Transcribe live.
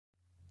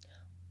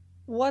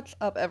What's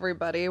up,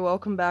 everybody?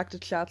 Welcome back to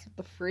Chats with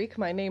the Freak.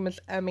 My name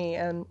is Emmy,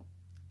 and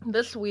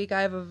this week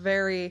I have a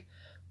very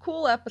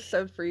cool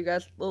episode for you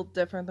guys, a little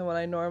different than what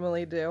I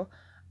normally do.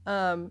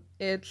 I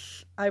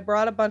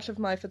brought a bunch of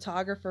my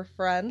photographer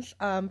friends.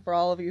 For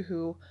all of you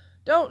who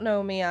don't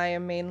know me, I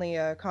am mainly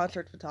a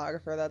concert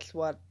photographer. That's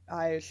what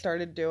I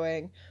started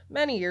doing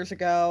many years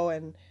ago,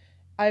 and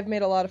I've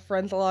made a lot of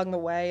friends along the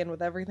way. And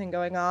with everything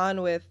going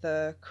on with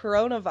the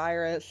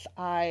coronavirus,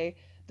 I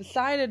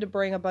decided to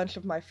bring a bunch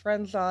of my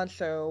friends on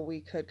so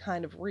we could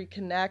kind of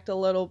reconnect a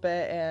little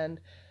bit and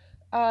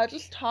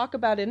just talk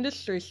about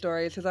industry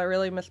stories because I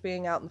really miss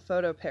being out in the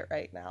photo pit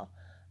right now.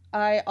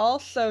 I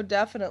also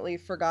definitely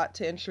forgot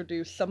to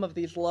introduce some of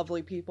these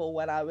lovely people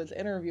when I was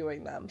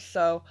interviewing them.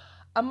 So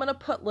I'm going to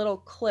put little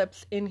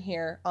clips in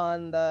here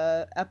on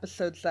the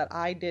episodes that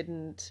I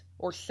didn't,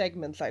 or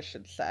segments, I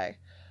should say,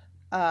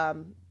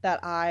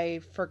 that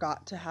I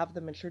forgot to have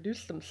them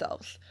introduce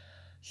themselves.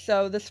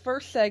 So this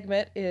first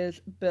segment is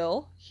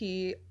Bill.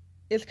 He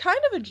is kind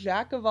of a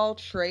jack of all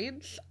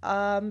trades,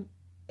 and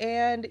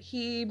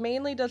he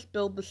mainly does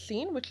Build the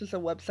Scene, which is a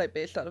website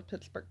based out of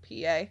Pittsburgh,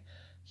 PA.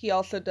 He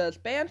also does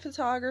band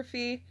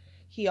photography.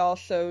 He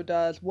also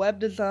does web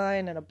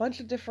design and a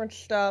bunch of different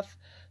stuff.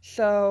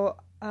 So,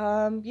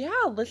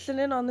 yeah, listen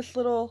in on this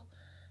little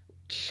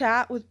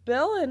chat with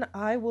Bill, and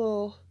I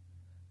will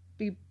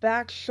be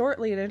back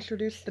shortly to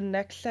introduce the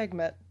next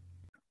segment.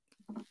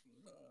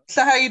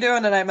 So, how you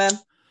doing tonight, man?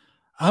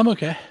 I'm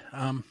okay.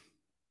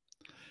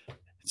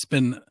 It's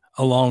been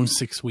a long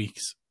 6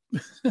 weeks.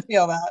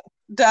 Feel that.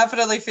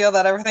 Definitely feel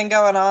that. Everything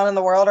going on in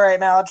the world right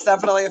now, it's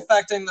definitely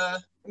affecting the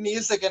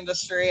music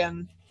industry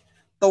in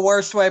the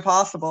worst way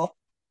possible.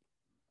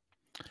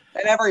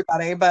 And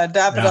everybody, but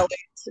definitely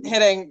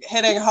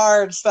hitting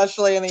hard,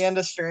 especially in the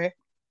industry.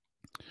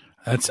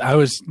 I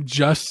was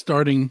just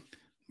starting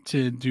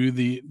to do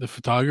the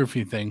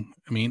photography thing.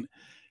 I mean,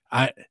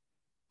 I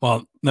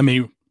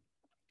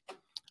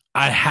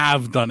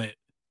have done it,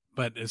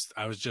 but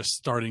I was just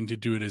starting to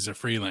do it as a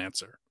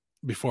freelancer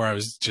before I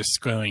was just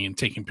going and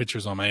taking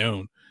pictures on my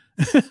own.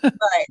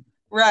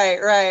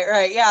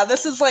 Right. Yeah,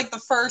 this is like the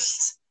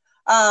first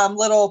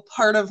little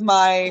part of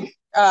my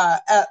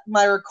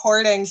my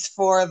recordings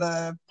for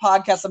the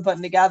podcast I'm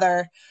putting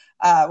together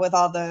with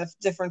all the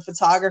different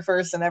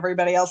photographers and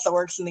everybody else that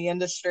works in the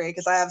industry,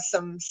 because I have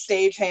some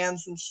stage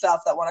hands and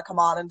stuff that want to come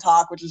on and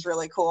talk, which is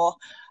really cool.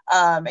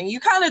 And you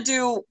kind of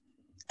do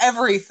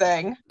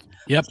everything.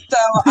 Yep. So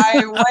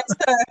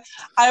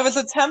I was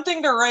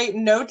attempting to write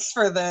notes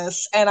for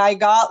this, and I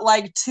got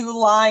like 2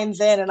 lines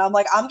in, and I'm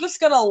like, I'm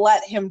just gonna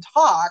let him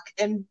talk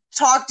and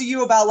talk to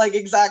you about like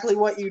exactly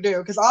what you do,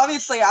 because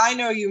obviously I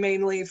know you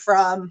mainly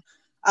from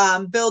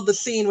Build the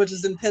Scene, which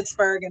is in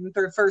Pittsburgh, and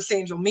through First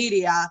Angel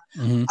Media.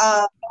 Mm-hmm.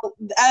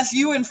 As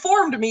you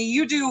informed me,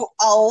 you do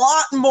a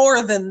lot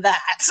more than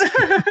that.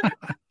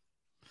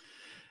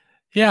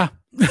 Yeah.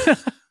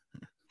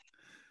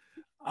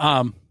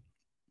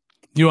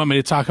 Do you want me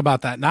to talk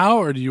about that now,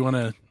 or do you want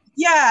to?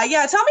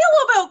 Yeah. Tell me a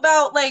little bit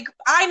about, like,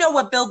 I know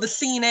what Build the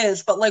Scene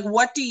is, but like,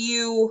 what do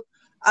you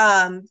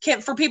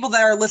for people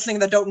that are listening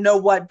that don't know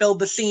what Build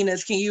the Scene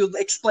is, can you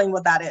explain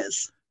what that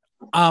is?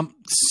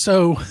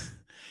 So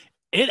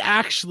it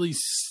actually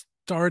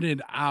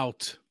started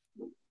out.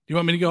 Do you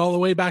want me to go all the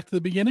way back to the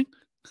beginning?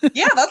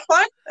 Yeah, that's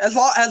fine. As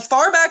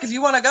far back as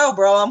you want to go,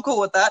 bro. I'm cool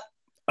with that.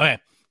 Okay.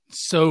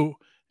 So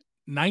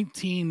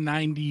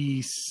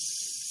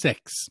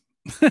 1996.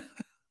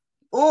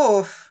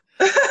 Oof.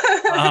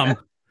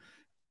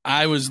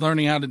 I was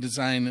learning how to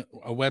design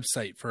a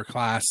website for a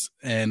class,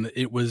 and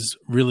it was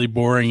really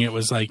boring. It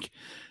was like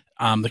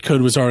the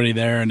code was already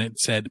there, and it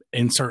said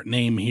insert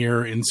name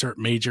here, insert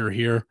major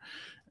here.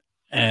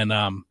 And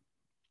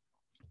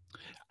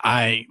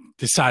I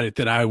decided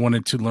that I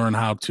wanted to learn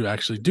how to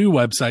actually do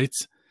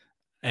websites.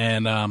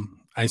 And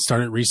I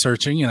started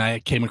researching, and I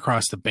came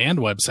across the band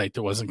website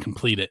that wasn't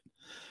completed.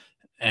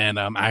 And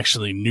I'm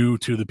actually new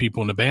to the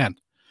people in the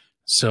band.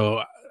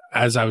 So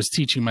as I was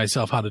teaching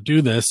myself how to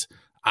do this,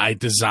 I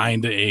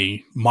designed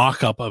a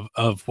mock-up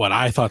of what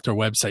I thought their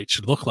website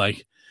should look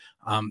like.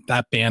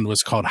 That band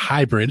was called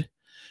Hybrid.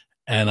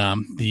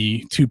 And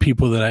the two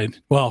people that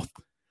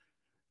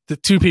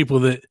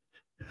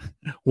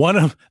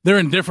they're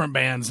in different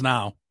bands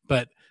now,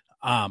 but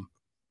I'm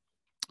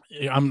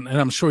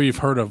sure you've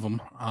heard of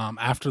them.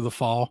 After the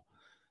Fall.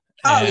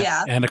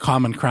 And A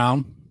Common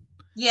Crown.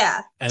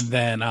 Yeah. And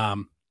then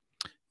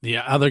the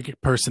other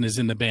person is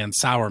in the band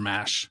Sour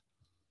Mash.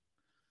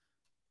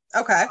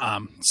 Okay.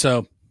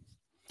 So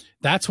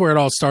that's where it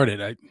all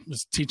started. I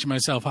was teaching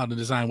myself how to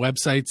design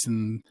websites,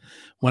 and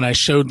when I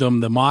showed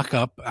them the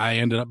mock-up, I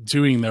ended up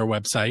doing their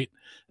website.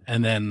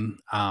 And then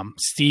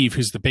Steve,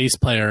 who's the bass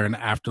player in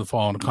After the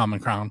Fall and A Common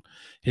Crown,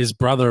 his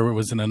brother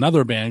was in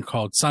another band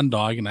called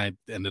Sundog, and I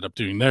ended up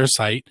doing their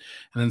site.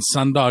 And then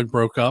Sundog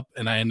broke up,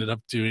 and I ended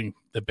up doing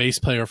the bass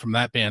player from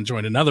that band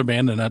joined another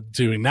band and ended up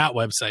doing that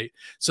website.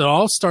 So it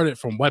all started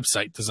from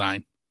website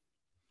design,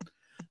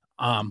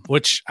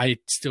 which I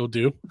still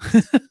do.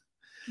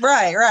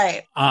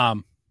 Right.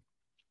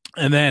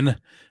 And then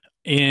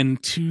In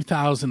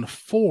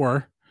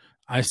 2004,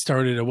 I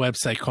started a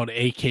website called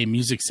AK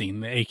Music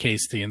Scene. The AK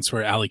stands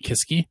for Ali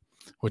Kiski,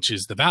 which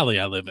is the valley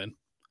I live in.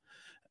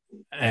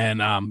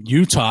 And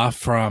Utah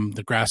from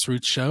the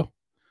Grassroots Show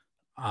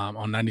on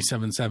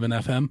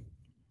 97.7 FM.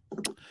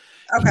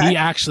 Okay. He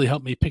actually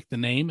helped me pick the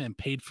name and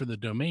paid for the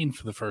domain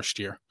for the first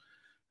year.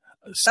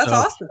 That's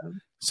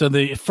awesome. So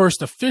the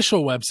first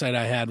official website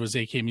I had was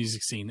AK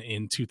Music Scene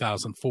in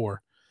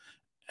 2004.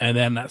 And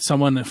then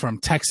someone from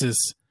Texas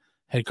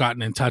had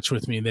gotten in touch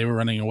with me. They were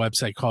running a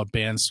website called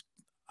Bands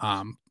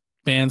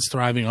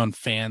Thriving on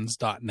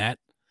Fans.net.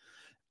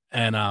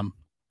 And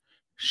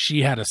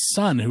she had a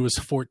son who was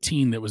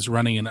 14 that was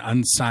running an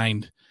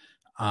unsigned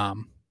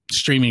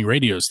streaming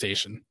radio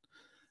station.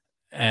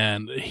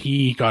 And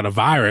he got a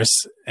virus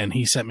and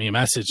he sent me a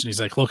message and he's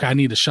like, look, I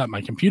need to shut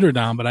my computer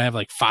down, but I have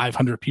like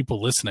 500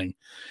 people listening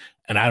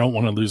and I don't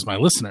want to lose my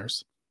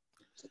listeners.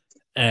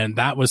 And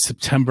that was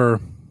September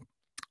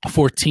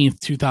 14th,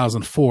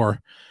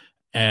 2004.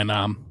 And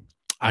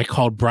I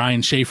called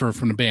Brian Schaefer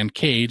from the band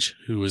Cage,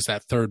 who was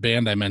that third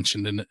band I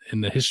mentioned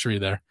in the history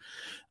there.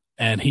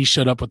 And he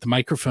showed up with the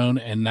microphone,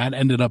 and that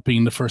ended up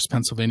being the first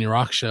Pennsylvania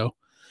Rock Show.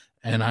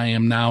 And I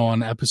am now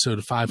on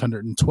episode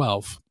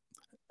 512.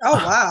 Oh,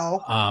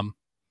 wow.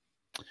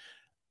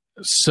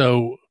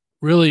 So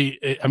really,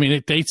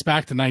 it dates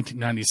back to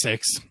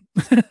 1996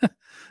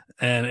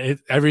 and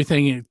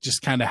everything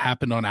just kind of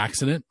happened on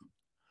accident.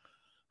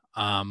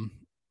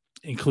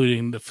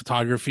 Including the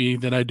photography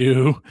that I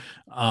do,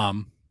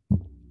 the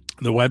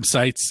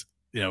websites,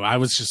 I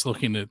was just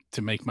looking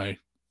to make my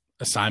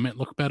assignment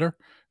look better.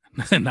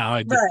 And now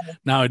I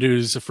do it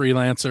as a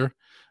freelancer.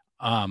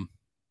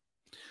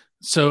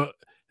 So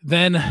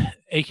then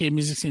AK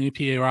Music Scene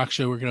PA Rock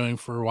Show, we're going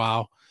for a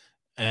while.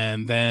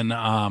 And then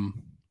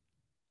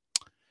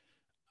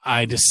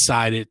I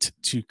decided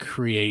to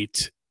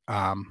create,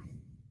 I'm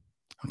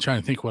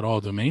trying to think what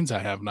all domains I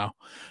have now.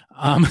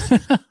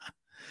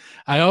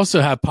 I also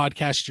have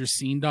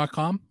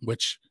podcastyourscene.com,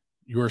 which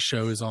your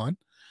show is on.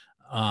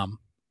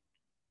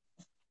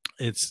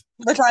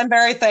 Which I'm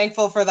very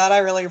thankful for that. I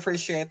really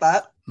appreciate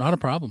that. Not a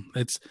problem.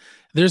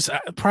 There's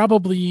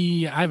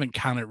probably, I haven't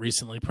counted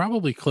recently,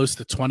 probably close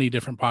to 20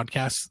 different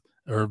podcasts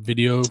or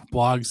video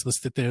blogs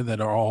listed there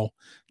that are all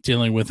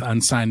dealing with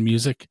unsigned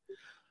music.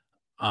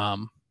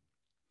 And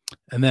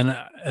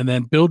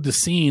then Build the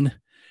Scene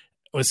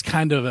was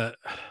kind of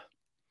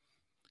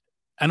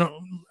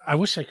I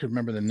wish I could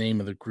remember the name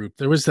of the group.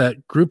 There was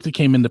that group that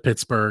came into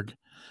Pittsburgh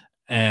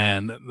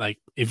and like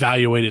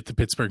evaluated the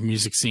Pittsburgh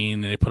music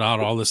scene. And they put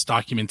out all this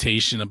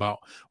documentation about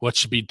what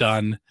should be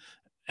done.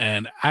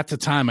 And at the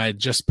time I had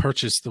just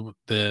purchased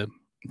the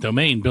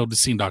domain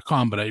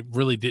buildthescene.com, but I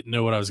really didn't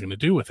know what I was going to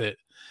do with it.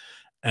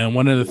 And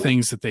one of the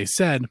things that they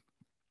said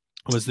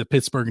was that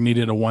Pittsburgh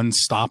needed a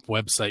one-stop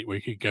website where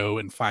you could go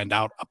and find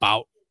out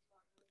about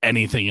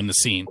anything in the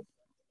scene.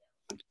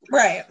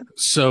 Right.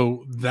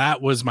 So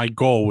that was my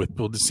goal with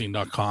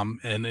buildthescene.com.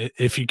 And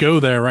if you go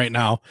there right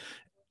now,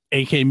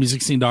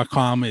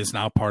 akmusicscene.com is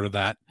now part of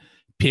that.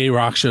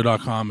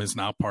 PARockShow.com is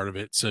now part of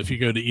it. So if you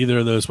go to either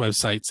of those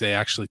websites, they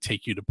actually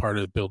take you to part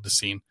of Build the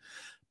Scene.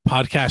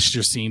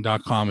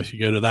 Podcastyourscene.com, if you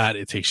go to that,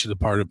 it takes you to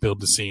part of Build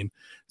the Scene.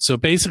 So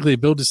basically,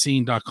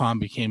 buildthescene.com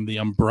became the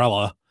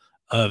umbrella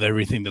of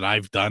everything that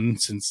I've done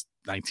since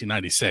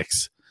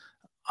 1996.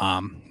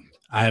 I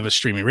have a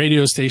streaming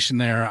radio station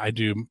there. I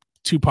do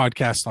 2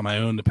 podcasts on my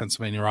own, the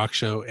Pennsylvania Rock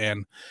Show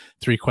and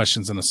 3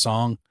 Questions and a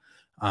Song.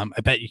 I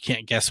bet you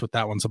can't guess what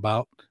that one's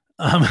about.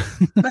 I'm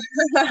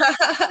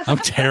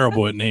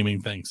terrible at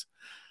naming things.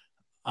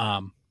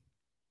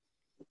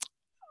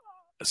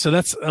 So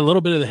that's a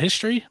little bit of the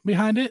history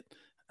behind it.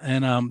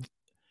 And,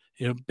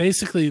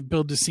 basically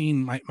Build the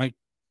Scene, my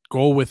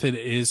goal with it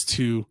is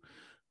to,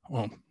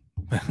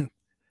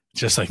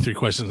 just like 3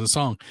 Questions and a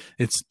Song,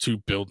 it's to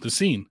build the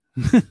scene.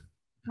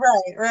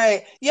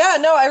 Right. Yeah,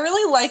 no, I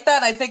really like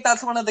that. I think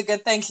that's one of the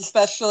good things,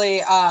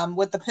 especially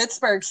with the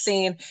Pittsburgh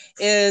scene,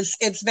 is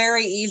it's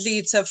very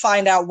easy to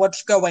find out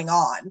what's going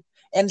on.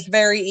 And it's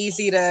very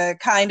easy to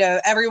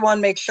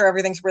everyone makes sure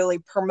everything's really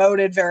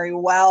promoted very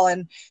well.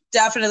 And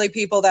definitely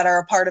people that are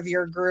a part of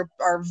your group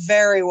are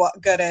very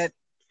good at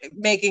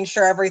making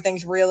sure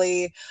everything's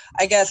really,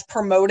 I guess,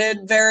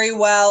 promoted very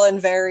well and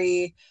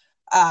very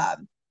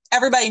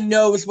everybody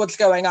knows what's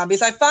going on.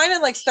 Because I find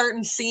in like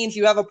certain scenes,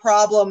 you have a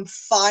problem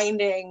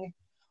finding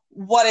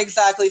what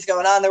exactly is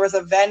going on. There was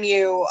a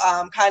venue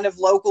kind of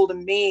local to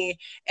me,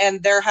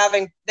 and they were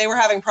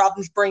having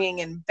problems bringing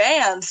in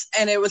bands,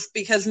 and it was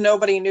because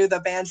nobody knew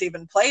the bands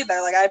even played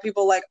there. Like I had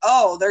people like,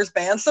 oh, there's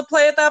bands that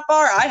play at that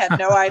bar? I had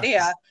no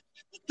idea.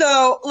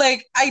 So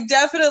like, I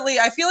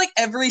feel like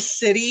every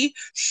city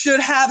should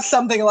have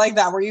something like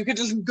that where you could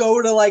just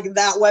go to like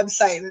that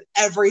website and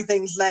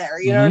everything's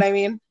there. You know what I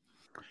mean?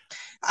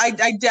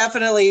 I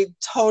definitely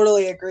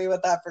totally agree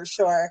with that for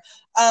sure.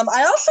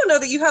 I also know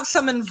that you have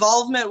some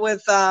involvement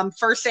with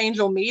First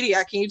Angel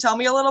Media. Can you tell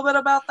me a little bit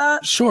about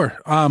that? Sure.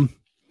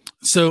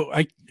 So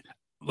I,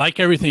 like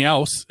everything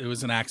else, it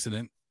was an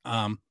accident.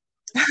 I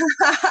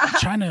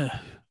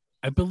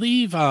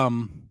believe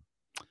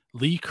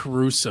Lee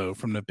Caruso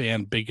from the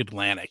band Big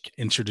Atlantic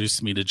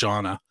introduced me to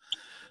Jonna,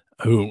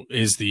 who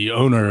is the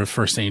owner of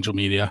First Angel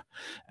Media.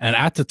 And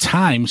at the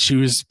time, she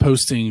was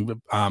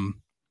posting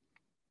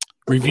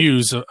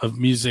reviews of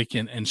music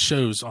and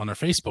shows on her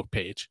Facebook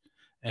page.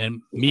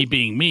 And me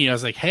being me, I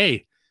was like,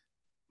 hey,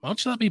 why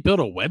don't you let me build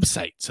a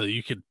website so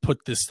you could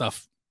put this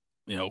stuff,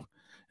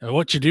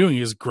 what you're doing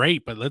is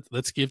great, but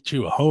let's give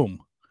you a home.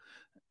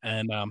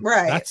 And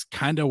that's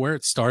kind of where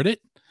it started.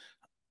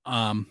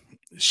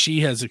 She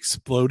has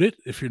exploded.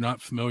 If you're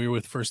not familiar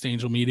with First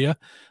Angel Media.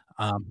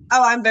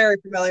 I'm very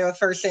familiar with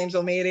First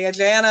Angel Media.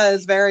 Jana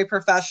is very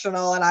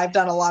professional, and I've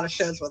done a lot of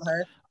shows with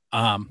her.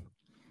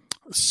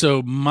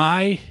 So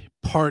my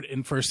part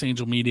in First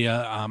Angel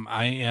Media,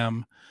 I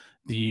am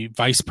the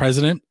vice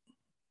president,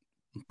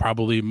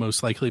 probably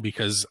most likely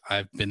because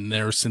I've been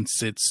there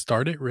since it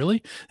started,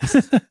 really.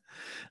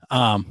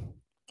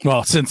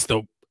 Well, since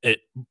it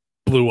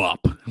blew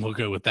up, we'll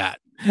go with that.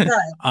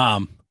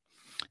 Right.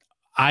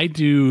 I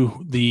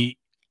do the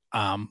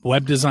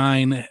web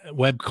design,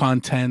 web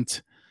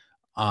content.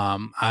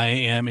 I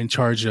am in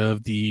charge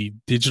of the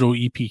digital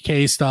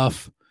EPK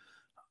stuff.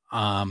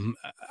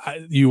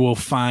 You will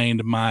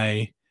find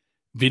my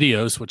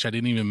videos, which I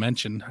didn't even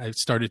mention. I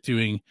started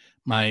doing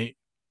my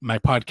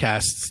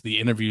podcasts, the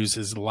interviews,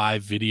 as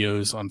live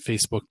videos on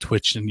Facebook,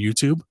 Twitch, and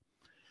YouTube.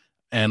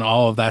 And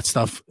all of that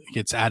stuff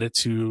gets added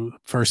to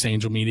First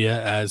Angel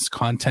Media as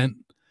content.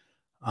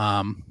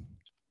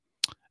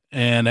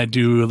 And I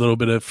do a little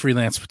bit of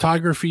freelance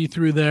photography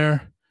through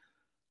there.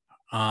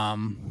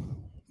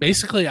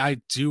 Basically, I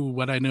do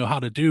what I know how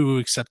to do,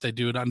 except I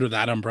do it under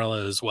that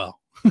umbrella as well.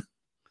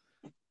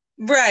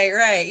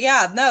 Right.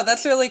 Yeah, no,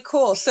 that's really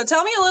cool. So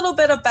tell me a little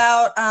bit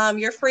about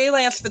your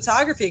freelance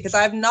photography, because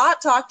I've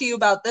not talked to you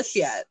about this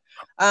yet.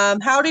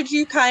 How did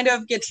you kind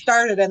of get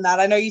started in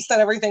that? I know you said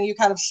everything you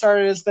kind of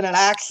started has been an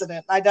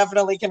accident. I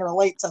definitely can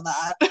relate to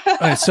that. All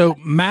right, so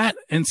Matt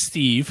and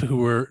Steve,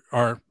 who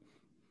are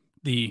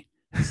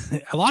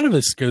a lot of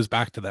this goes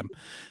back to them.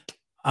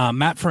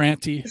 Matt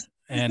Ferranti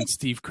and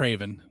Steve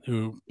Craven,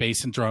 who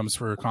bass and drums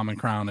for Common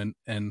Crown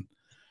and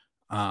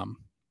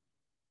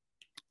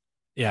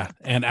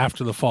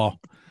After the Fall.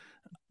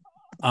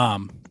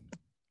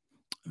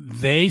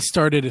 They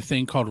started a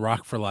thing called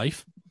Rock for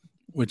Life,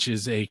 which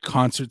is a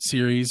concert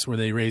series where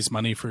they raise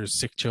money for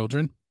sick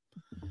children,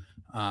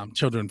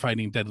 children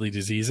fighting deadly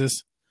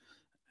diseases.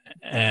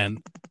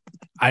 And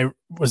I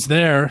was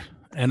there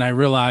and I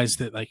realized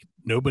that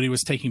nobody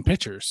was taking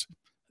pictures.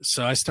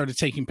 So I started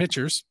taking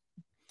pictures,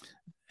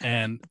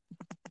 and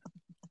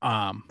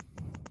I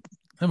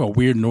have a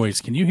weird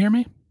noise. Can you hear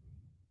me?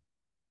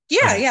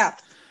 Yeah. Okay. Yeah.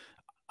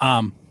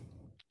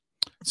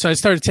 So I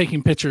started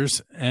taking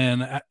pictures,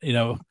 and I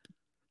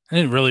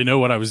didn't really know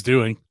what I was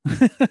doing.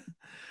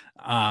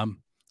 I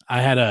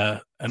had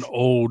an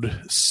old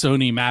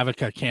Sony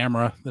Mavica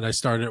camera that I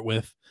started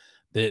with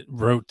that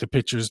wrote the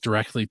pictures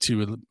directly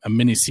to a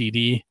mini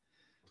CD.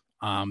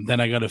 Then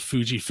I got a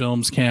Fuji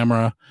Films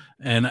camera,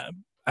 and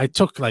I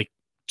took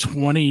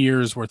 20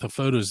 years worth of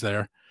photos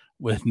there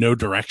with no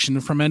direction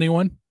from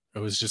anyone. It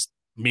was just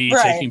me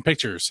taking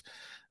pictures,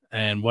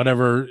 and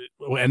whatever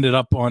ended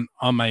up on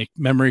my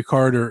memory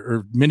card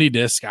or mini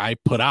disc, I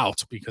put out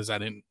because I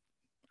didn't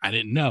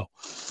know.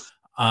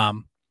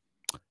 And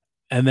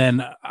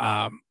then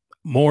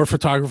more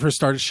photographers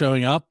started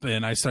showing up,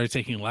 and I started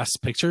taking less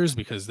pictures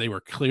because they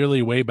were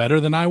clearly way better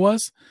than I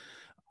was.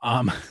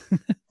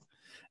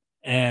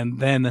 And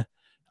then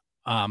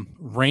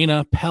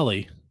Raina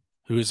Pelly,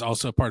 who is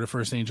also part of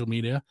First Angel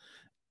Media,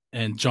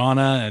 and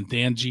Jonna and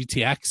Dan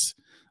GTX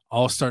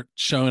all start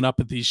showing up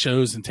at these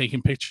shows and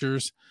taking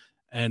pictures,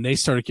 and they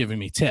started giving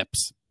me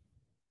tips.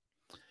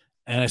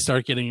 And I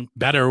started getting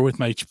better with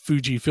my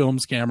Fuji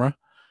Films camera,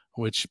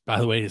 which, by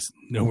the way, is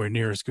nowhere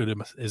near as good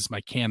as my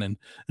Canon.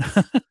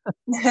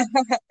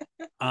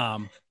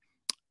 And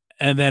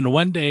then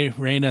one day,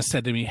 Raina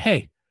said to me,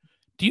 "Hey,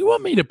 do you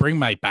want me to bring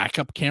my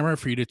backup camera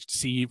for you to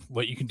see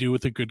what you can do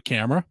with a good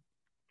camera?"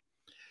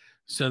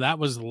 So that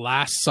was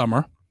last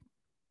summer.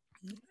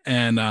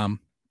 And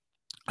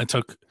I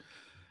took,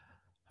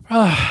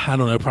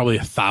 probably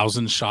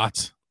 1,000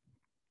 shots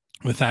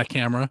with that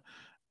camera.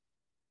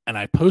 And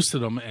I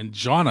posted them, and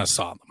Jonna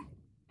saw them.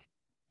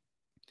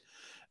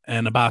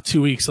 And about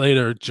 2 weeks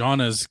later,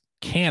 Jonna's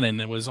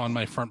Canon was on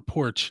my front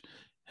porch.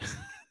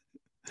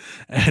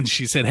 And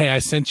she said, "Hey, I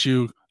sent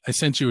you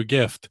a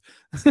gift."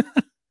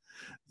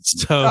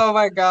 So, oh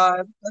my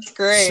God, that's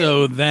great.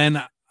 So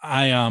then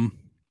I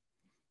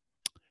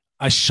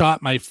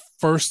shot my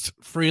first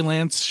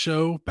freelance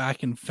show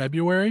back in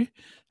February.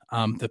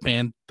 The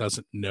band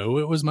doesn't know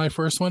it was my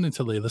first one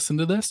until they listen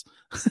to this.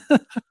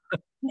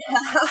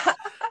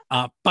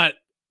 But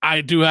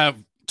I do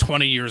have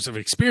 20 years of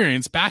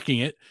experience backing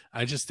it.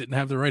 I just didn't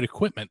have the right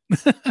equipment.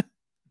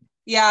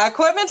 Yeah,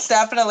 equipment's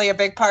definitely a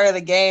big part of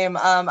the game.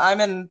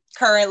 I'm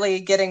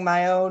currently getting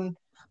my own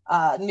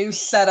new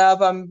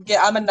setup. I'm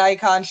a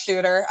Nikon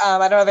shooter. I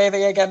don't have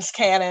anything against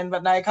Canon,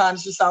 but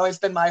Nikon's just always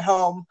been my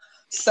home.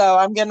 So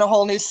I'm getting a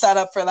whole new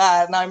setup for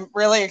that, and I'm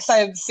really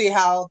excited to see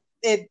how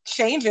it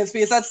changes,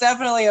 because that's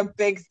definitely a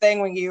big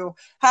thing when you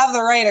have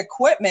the right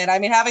equipment. I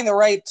mean, having the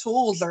right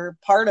tools are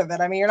part of it.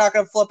 I mean, you're not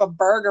going to flip a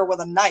burger with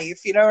a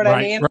knife. You know what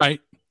I mean?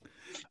 Right.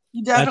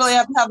 You definitely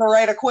have to have the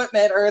right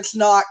equipment or it's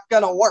not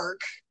going to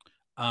work.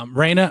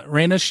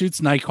 Raina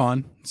shoots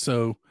Nikon.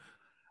 So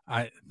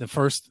the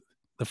first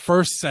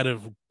set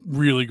of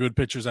really good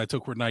pictures I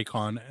took were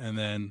Nikon. And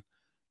then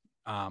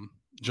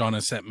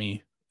Jonna sent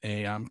me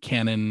a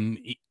Canon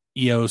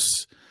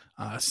EOS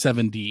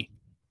 7D.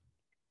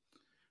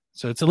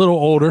 So it's a little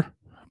older,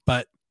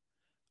 but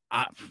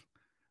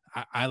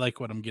I like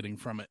what I'm getting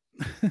from it.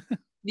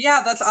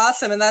 Yeah, that's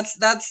awesome. And that's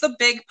the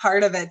big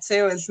part of it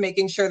too, is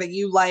making sure that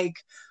you like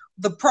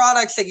the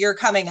products that you're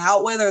coming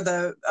out with, or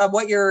the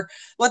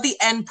what the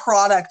end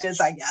product is,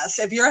 I guess.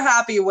 If you're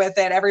happy with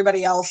it,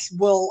 everybody else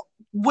will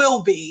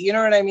be. You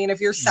know what I mean?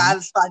 If you're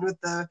satisfied with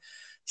the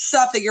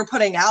stuff that you're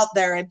putting out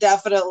there, it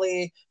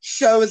definitely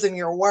shows in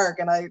your work.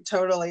 And I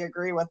totally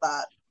agree with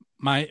that.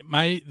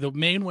 The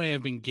main way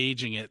I've been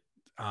gauging it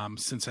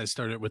since I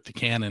started with the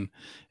Canon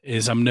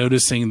is I'm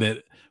noticing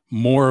that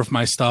more of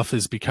my stuff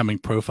is becoming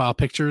profile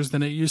pictures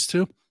than it used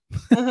to,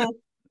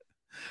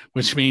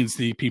 which means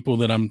the people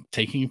that I'm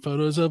taking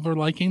photos of are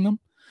liking them.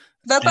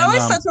 That's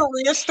always such a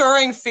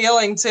reassuring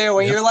feeling too,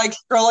 when you're like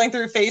scrolling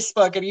through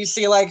Facebook and you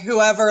see like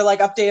whoever like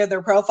updated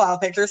their profile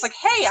picture. It's like,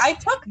 hey, I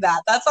took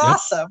that. That's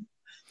awesome.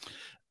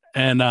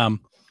 And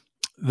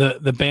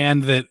the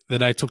band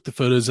that I took the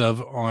photos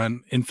of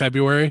in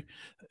February,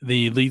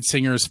 the lead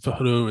singer's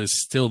photo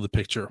is still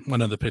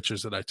one of the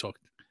pictures that I took.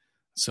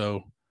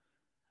 So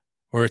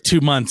we're at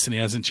 2 months and he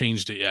hasn't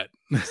changed it yet.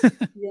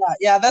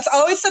 Yeah. That's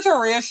always such a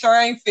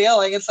reassuring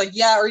feeling. It's like,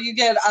 or you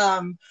get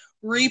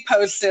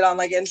reposted on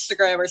like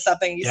Instagram or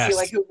something. You see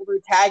like who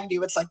tagged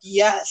you. It's like,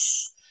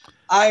 yes,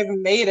 I've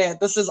made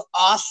it. This is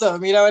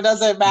awesome. You know, it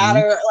doesn't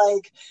matter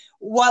like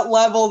what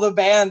level the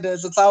band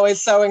is. It's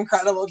always so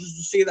incredible just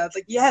to see that. It's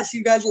like, yes,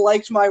 you guys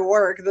liked my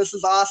work. This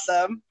is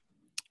awesome.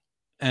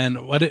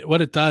 And what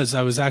it does,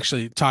 I was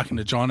actually talking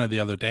to Jonna the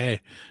other day,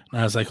 and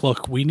I was like,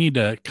 look, we need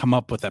to come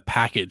up with a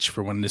package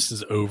for when this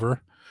is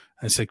over.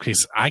 I said,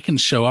 because I can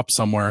show up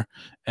somewhere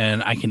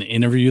and I can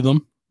interview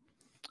them.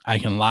 I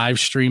can live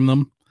stream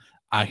them.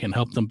 I can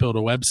help them build a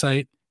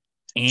website,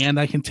 and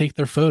I can take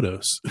their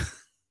photos.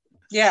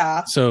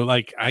 Yeah. So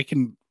like I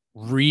can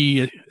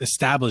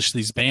re-establish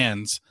these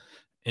bands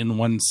in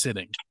one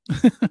sitting.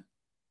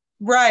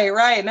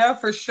 Right. No,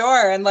 for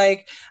sure. And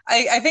like,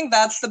 I think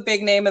that's the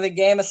big name of the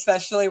game,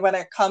 especially when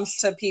it comes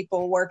to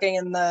people working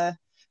in I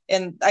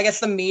guess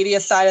the media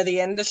side of the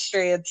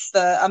industry. It's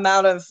the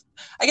amount of,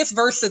 I guess,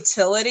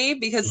 versatility,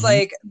 because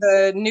like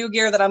the new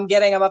gear that I'm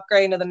getting, I'm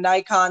upgrading to the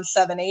Nikon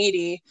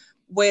 780,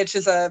 which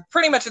is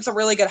it's a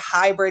really good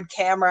hybrid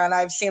camera. And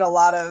I've seen a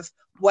lot of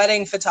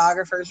wedding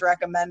photographers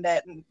recommend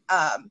it. And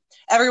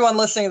everyone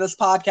listening to this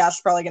podcast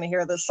is probably going to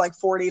hear this like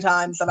 40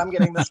 times that I'm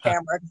getting this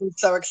camera, because I'm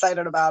so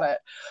excited about it.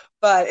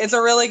 But it's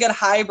a really good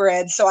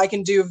hybrid, so I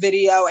can do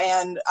video,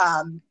 and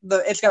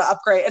it's gonna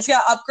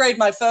upgrade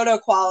my photo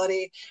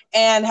quality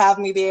and have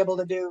me be able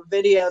to do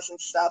videos and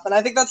stuff. And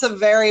I think that's a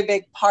very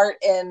big part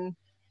in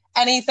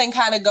anything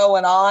kind of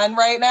going on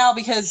right now,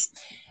 because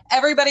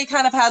everybody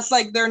kind of has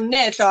like their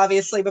niche,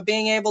 obviously, but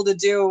being able to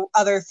do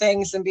other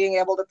things and being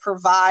able to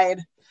provide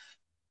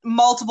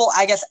multiple,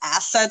 I guess,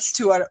 assets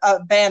to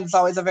a band is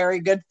always a very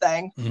good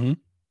thing.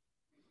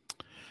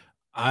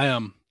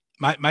 I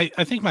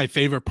think my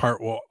favorite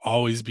part will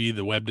always be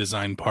the web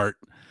design part.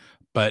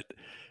 But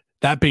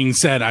that being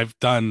said, I've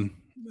done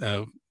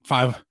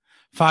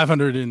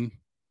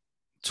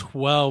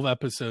 512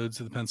 episodes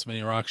of the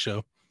Pennsylvania Rock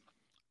Show.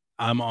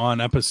 I'm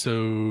on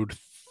episode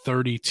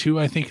 32,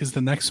 I think, is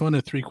the next one,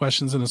 of 3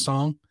 Questions and a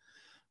Song.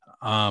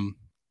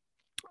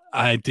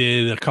 I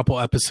did a couple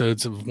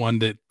episodes of one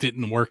that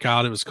didn't work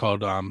out. It was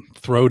called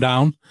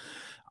Throwdown.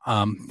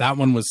 That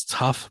one was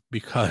tough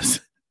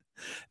because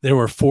there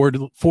were four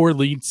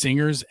lead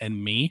singers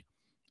and me,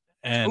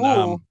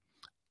 and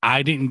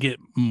I didn't get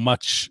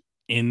much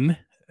in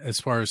as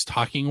far as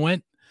talking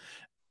went.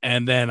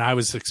 And then I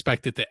was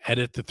expected to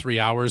edit the 3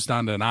 hours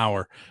down to an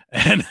hour,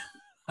 and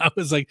I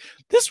was like,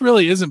 "This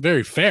really isn't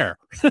very fair."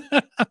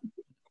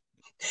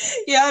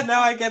 Yeah, no,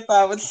 I get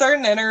that. With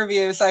certain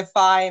interviews, I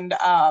find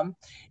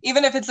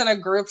even if it's in a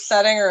group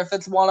setting or if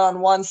it's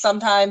one-on-one,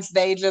 sometimes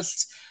they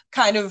just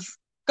kind of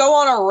go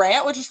on a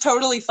rant, which is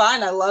totally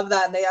fine. I love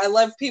that. And I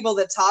love people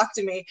that talk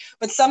to me,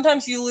 but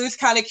sometimes you lose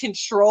kind of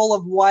control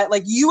of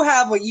like you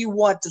have what you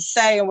want to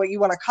say and what you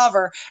want to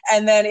cover.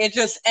 And then it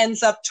just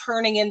ends up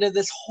turning into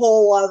this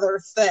whole other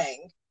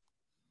thing.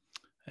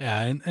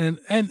 Yeah. And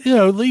you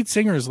know, lead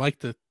singers like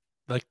to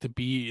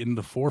be in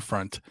the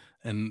forefront,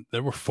 and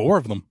there were 4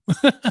 of them.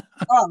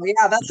 Oh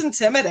yeah. That's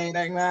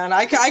intimidating, man.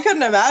 I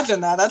couldn't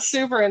imagine that. That's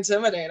super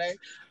intimidating.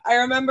 I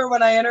remember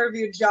when I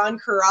interviewed John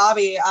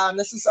Corabi,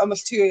 this is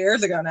almost 2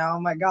 years ago now. Oh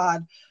my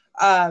God.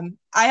 I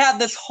had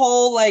this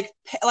whole like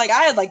I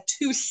had like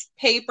 2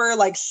 paper,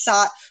 like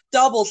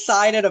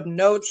double-sided of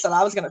notes that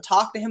I was going to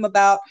talk to him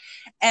about.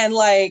 And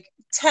like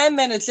 10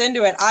 minutes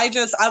into it,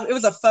 it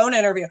was a phone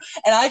interview,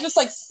 and I just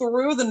like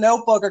threw the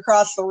notebook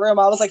across the room.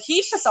 I was like,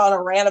 he's just on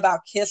a rant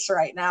about Kiss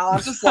right now.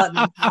 I'm just letting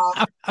him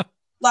talk.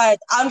 Like,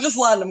 I'm just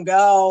letting him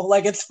go.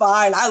 Like, it's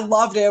fine. I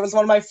loved it. It was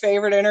one of my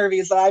favorite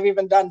interviews that I've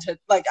even done to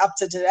like up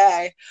to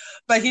today.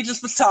 But he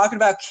just was talking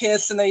about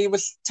Kiss, and then he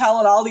was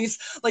telling all these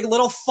like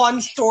little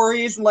fun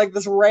stories and like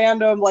this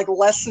random, like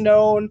less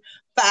known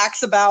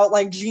facts about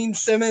like Gene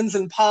Simmons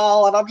and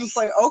Paul. And I'm just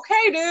like,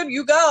 okay, dude,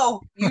 you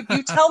go. You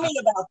tell me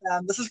about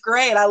them. This is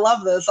great. I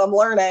love this. I'm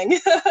learning.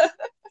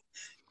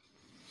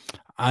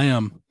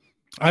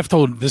 I've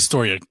told this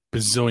story a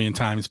bazillion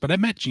times, but I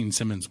met Gene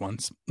Simmons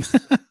once.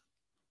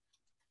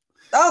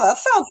 Oh, that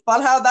sounds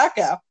fun. How'd that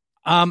go?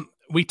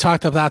 We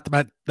talked about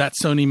that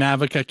Sony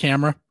Mavica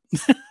camera.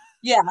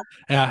 Yeah.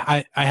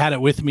 Yeah, I had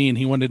it with me, and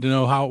he wanted to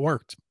know how it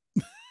worked.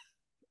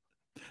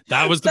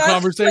 That was the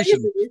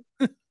conversation.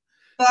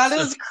 That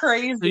is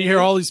crazy. So you hear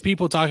all these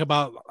people talk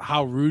about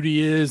how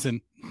Rudy is, and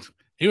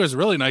he was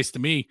really nice to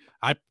me.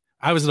 I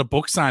was at a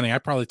book signing. I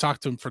probably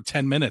talked to him for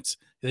 10 minutes.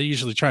 They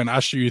usually try and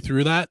usher you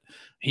through that.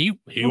 He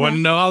wanted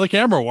to know how the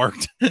camera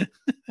worked.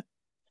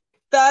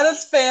 That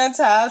is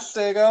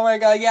fantastic. Oh my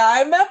God. Yeah,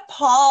 I met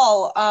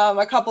Paul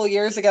a couple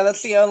years ago.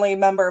 That's the only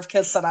member of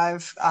Kiss that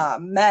I've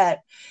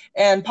met.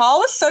 And Paul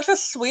was such a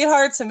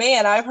sweetheart to me.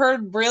 And I've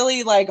heard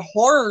really like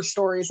horror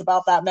stories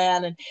about that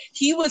man. And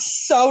he was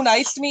so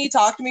nice to me. He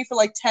talked to me for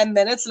like 10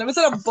 minutes. And it was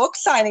at a book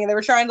signing, and they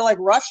were trying to like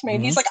rush me.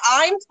 And he's like,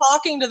 I'm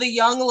talking to the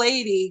young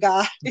lady,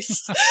 guys.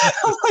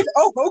 I'm like,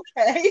 oh,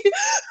 okay.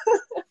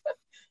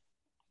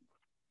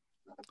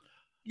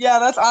 Yeah,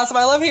 that's awesome.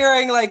 I love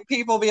hearing like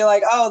people be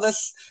like, "Oh,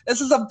 this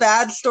is a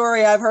bad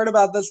story. I've heard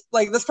about this.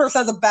 Like, this person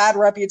has a bad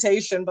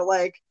reputation, but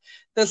like,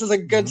 this is a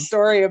good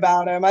story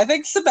about him." I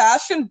think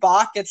Sebastian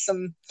Bach gets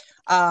some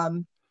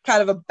kind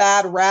of a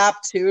bad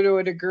rap too, to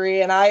a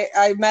degree. And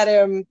I met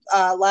him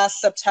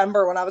last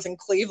September when I was in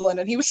Cleveland,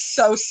 and he was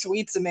so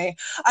sweet to me.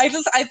 I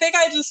don't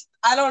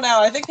know.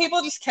 I think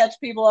people just catch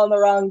people on the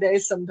wrong day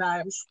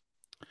sometimes.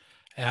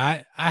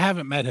 Yeah, I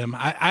haven't met him.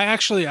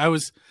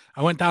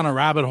 I went down a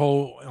rabbit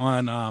hole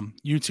on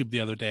YouTube the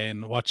other day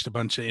and watched a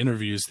bunch of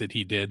interviews that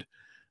he did.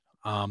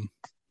 I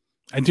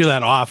do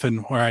that often,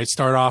 where I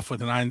start off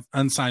with an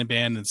unsigned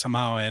band, and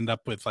somehow I end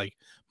up with like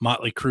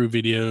Motley Crue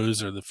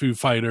videos or the Foo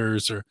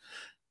Fighters. Or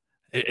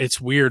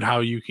it's weird how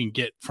you can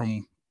get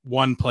from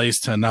one place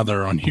to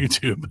another on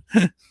YouTube.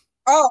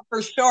 Oh,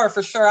 for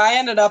sure. I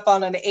ended up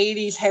on an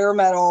 80s hair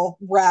metal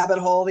rabbit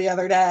hole the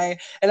other day.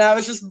 And I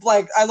was just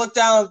like, I looked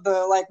down at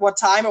the, like, what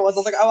time it was. I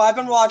was like, oh, I've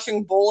been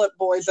watching Bullet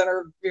Boys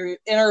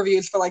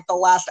interviews for like the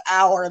last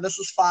hour. This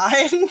is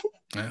fine.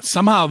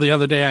 Somehow the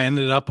other day I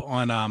ended up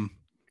on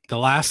the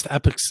last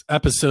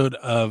episode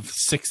of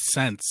Sixth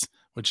Sense,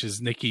 which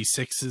is Nikki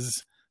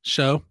Sixx's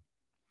show.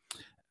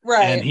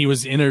 Right. And he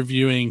was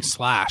interviewing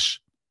Slash.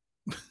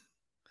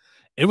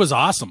 It was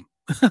awesome.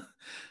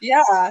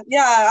 Yeah.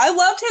 I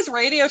loved his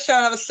radio show,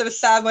 and I was so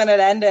sad when it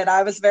ended. I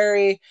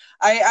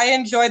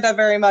enjoyed that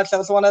very much. That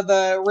was one of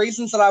the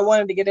reasons that I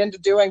wanted to get into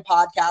doing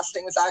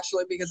podcasting, was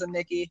actually because of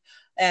Nikki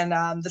and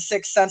the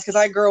Sixth Sense, because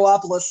I grew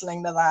up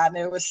listening to that, and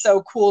it was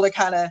so cool to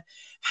kind of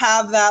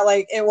have that,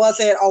 like, it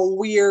wasn't a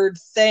weird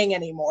thing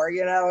anymore.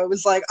 You know, it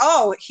was like,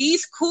 oh,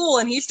 he's cool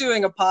and he's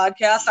doing a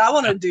podcast. I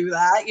want to do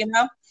that, you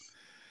know?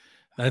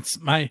 That's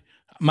my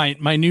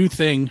new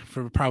thing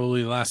for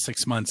probably the last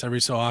 6 months. Every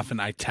so often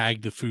I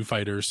tag the Foo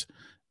Fighters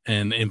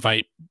and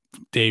invite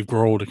Dave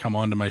Grohl to come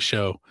onto my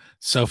show.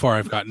 So far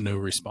I've gotten no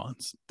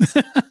response.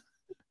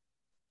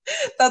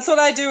 That's what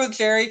I do with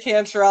Jerry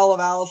Cantrell of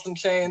Alice in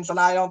Chains, and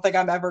I don't think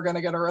I'm ever going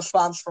to get a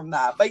response from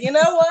that. But you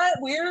know what?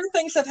 Weird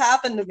things have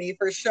happened to me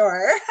for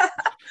sure.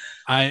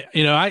 I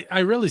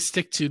really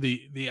stick to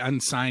the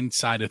unsigned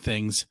side of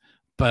things,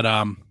 but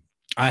I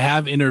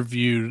have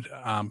interviewed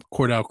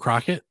Cordell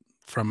Crockett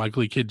from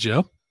Ugly Kid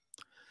Joe.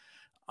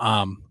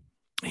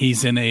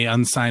 He's in a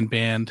unsigned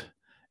band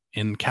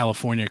in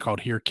California called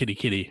Here Kitty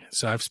Kitty.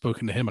 So I've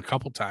spoken to him a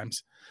couple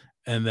times.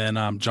 And then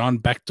John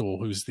Bechtel,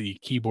 who's the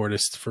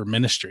keyboardist for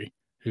Ministry,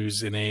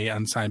 who's in a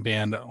unsigned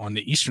band on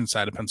the eastern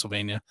side of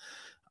Pennsylvania.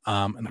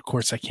 And of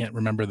course I can't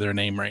remember their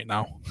name right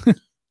now.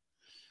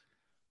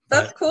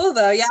 That's cool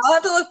though. Yeah, I'll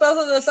have to look both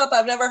of those up.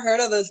 I've never heard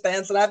of those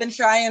bands, and I've been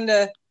trying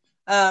to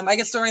I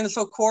guess during this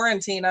whole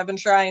quarantine, I've been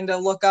trying to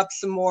look up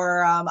some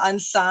more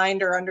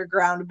unsigned or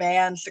underground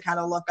bands to kind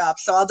of look up.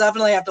 So I'll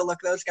definitely have to look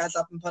those guys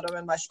up and put them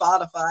in my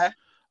Spotify.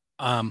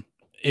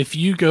 If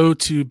you go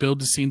to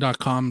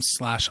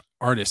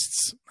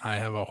buildthescene.com/artists, I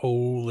have a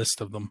whole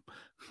list of them.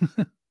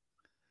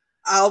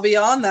 I'll be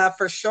on that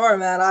for sure,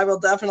 man. I will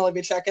definitely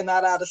be checking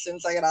that out as soon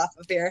as I get off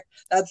of here.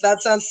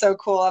 That sounds so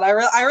cool. And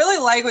I really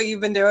like what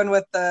you've been doing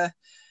with the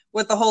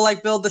whole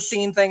like Build the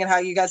Scene thing, and how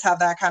you guys have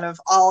that kind of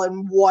all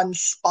in one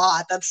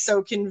spot. That's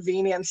so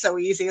convenient, so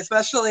easy,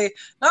 especially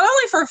not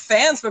only for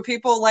fans, but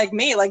people like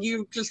me. Like,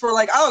 you just were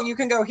like, oh, you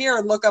can go here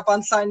and look up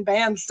unsigned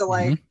bands to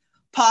like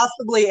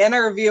possibly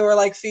interview or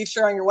like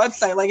feature on your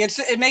website. Like,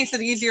 it makes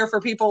it easier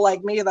for people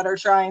like me that are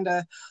trying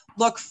to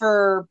look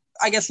for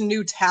I guess,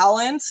 new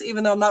talent,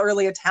 even though I'm not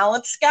really a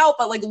talent scout,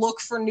 but like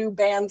look for new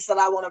bands that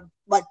I want to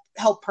like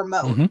help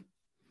promote. Mm-hmm.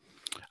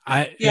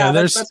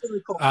 There's that's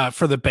really cool.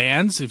 For the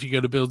bands, if you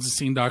go to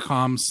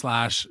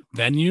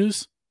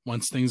buildsascene.com/venues,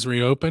 once things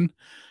reopen,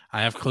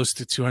 I have close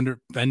to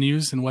 200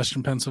 venues in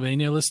Western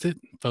Pennsylvania listed,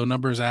 phone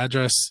numbers,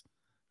 address,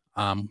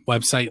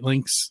 website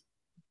links.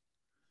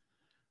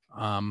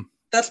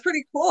 That's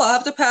pretty cool. I'll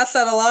have to pass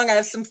that along. I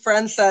have some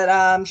friends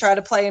that try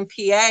to play in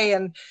PA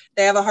and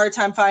they have a hard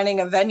time finding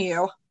a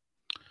venue.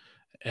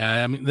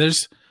 Yeah, I mean,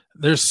 there's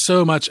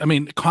so much. I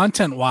mean,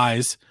 content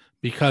wise,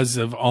 because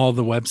of all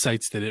the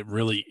websites that it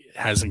really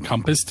has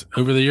encompassed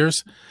over the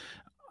years,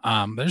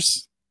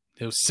 there's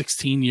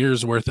 16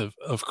 years worth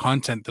of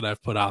content that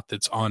I've put out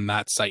that's on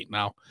that site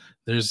now.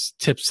 There's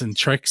tips and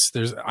tricks.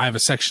 I have a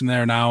section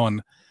there now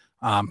on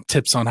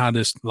tips on how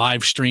to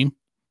live stream.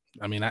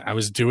 I mean, I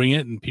was doing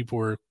it and people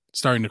were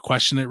starting to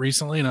question it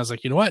recently, and I was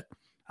like, you know what?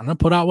 I'm gonna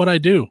put out what I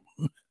do.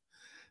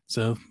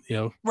 So,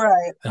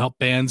 right, help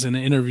bands and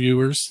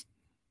interviewers.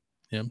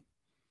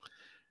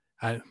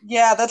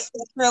 Yeah, that's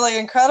really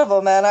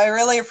incredible, man. I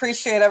really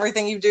appreciate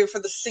everything you do for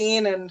the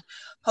scene, and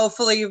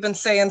hopefully you've been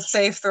staying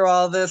safe through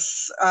all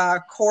this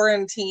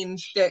quarantine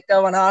shit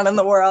going on in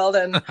the world,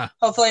 and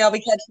hopefully I'll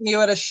be catching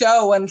you at a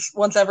show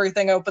once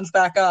everything opens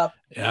back up.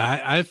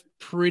 Yeah, I've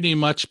pretty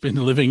much been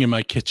living in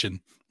my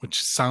kitchen,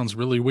 which sounds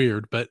really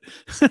weird, but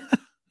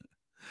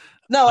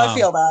no, I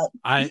feel that.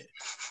 I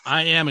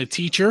am a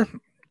teacher,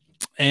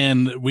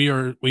 and we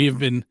have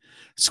been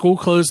school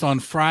closed on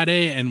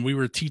Friday, and we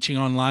were teaching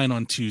online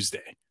on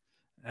Tuesday.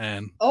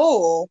 And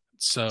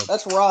so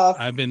that's rough.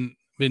 I've been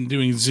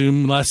doing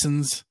Zoom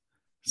lessons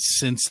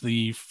since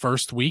the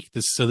first week.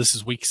 This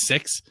is week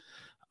 6.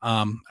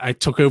 I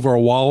took over a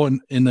wall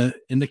in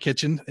the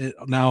kitchen. It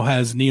now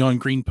has neon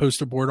green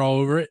poster board all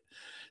over it,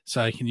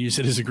 so I can use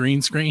it as a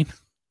green screen.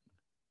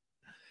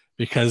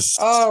 Because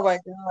oh my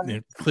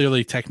god,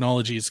 clearly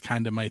technology is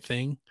kind of my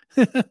thing.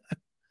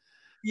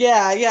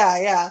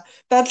 Yeah.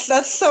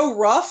 That's so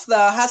rough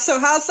though.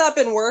 How's that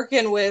been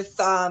working with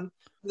the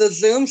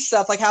Zoom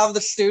stuff? Like, how have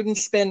the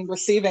students been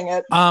receiving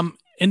it?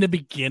 In the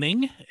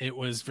beginning, it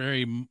was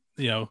very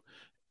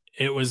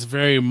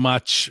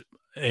much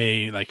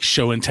a like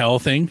show and tell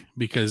thing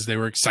because they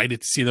were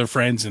excited to see their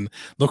friends and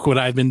look what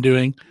I've been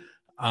doing.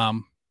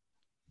 Hold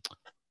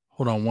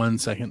on one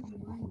second.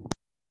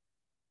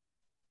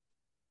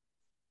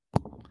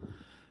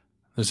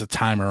 There's a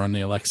timer on the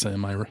Alexa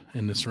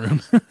in this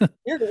room.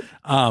 You're good.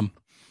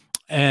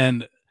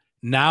 And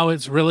now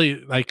it's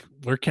really like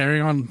we're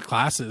carrying on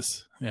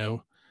classes.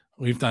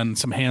 We've done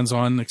some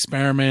hands-on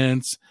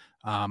experiments.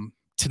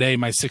 Today,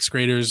 my 6th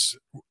graders,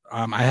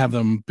 I have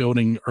them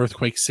building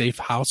earthquake-safe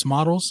house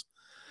models.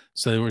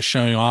 So they were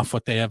showing off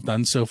what they have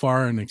done so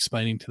far and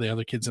explaining to the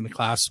other kids in the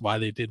class why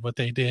they did what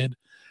they did.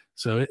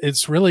 So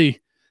it's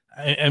really,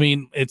 I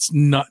mean, it's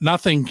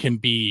nothing can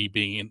be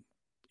being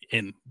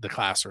in the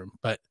classroom,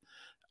 but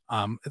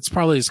it's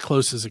probably as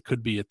close as it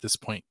could be at this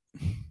point.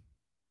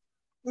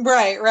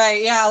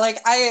 Right. Yeah. Like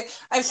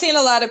I've seen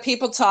a lot of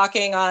people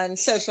talking on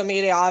social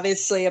media,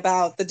 obviously,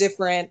 about the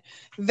different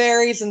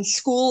varies in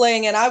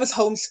schooling. And I was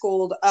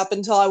homeschooled up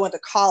until I went to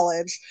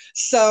college.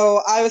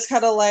 So I was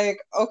kind of like,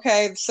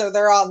 okay, so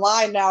they're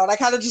online now. And I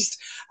kind of just,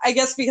 I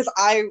guess because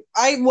I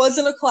was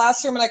in a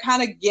classroom and I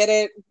kind of get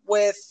it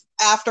with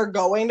after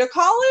going to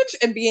college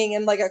and being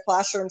in like a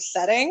classroom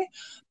setting.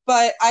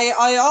 But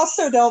I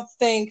also don't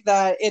think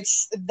that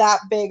it's that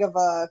big of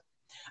a,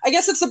 I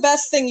guess it's the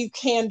best thing you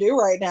can do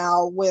right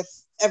now with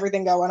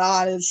everything going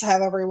on is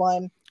have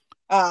everyone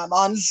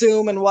on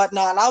Zoom and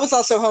whatnot. And I was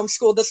also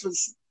homeschooled. This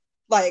was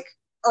like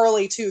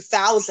early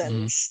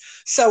 2000s.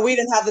 So we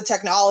didn't have the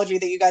technology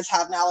that you guys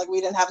have now. Like we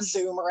didn't have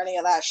Zoom or any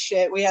of that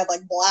shit. We had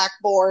like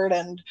Blackboard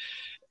and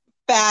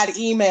bad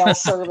email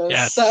service.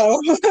 Yes. So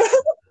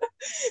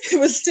it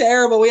was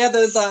terrible. We had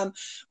those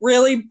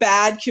really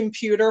bad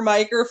computer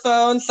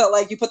microphones that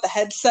like you put the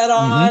headset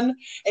on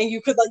and you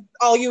could like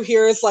all you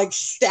hear is like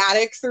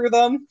static through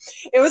them.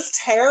 It was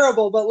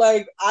terrible, but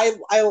like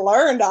I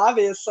learned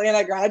obviously and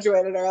I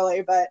graduated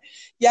early. But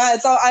yeah,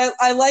 it's all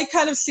I like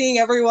kind of seeing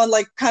everyone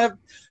like kind of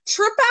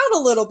trip out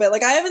a little bit.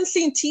 Like I haven't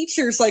seen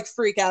teachers like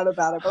freak out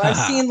about it, but I've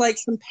seen like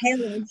some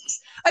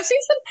parents. I've seen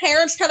some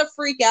parents kind of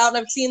freak out, and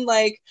I've seen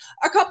like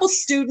a couple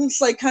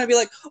students like kind of be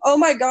like, "Oh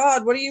my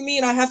God, what do you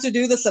mean I have to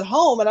do this at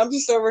home?" And I'm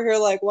just over here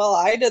like, "Well,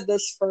 I did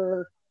this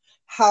for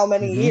how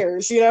many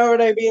years?" You know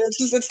what I mean?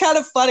 It's kind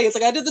of funny. It's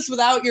like I did this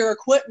without your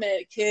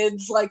equipment,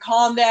 kids. Like,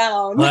 calm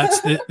down. Well,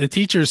 that's the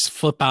teachers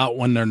flip out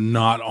when they're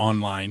not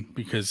online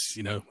because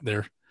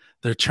they're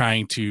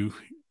trying to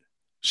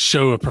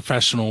show a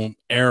professional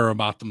error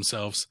about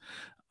themselves.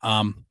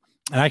 And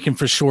I can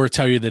for sure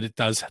tell you that it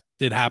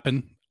did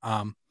happen.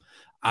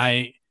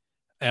 I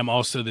am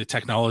also the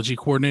technology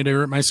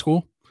coordinator at my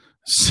school.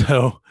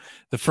 So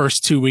the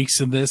first 2 weeks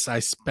of this, I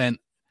spent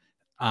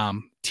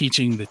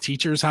teaching the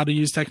teachers how to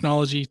use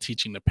technology,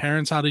 teaching the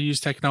parents how to use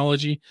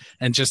technology,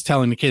 and just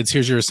telling the kids,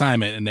 here's your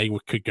assignment, and they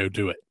could go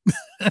do it.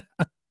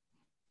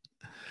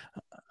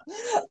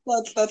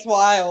 That's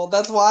wild.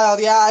 That's wild.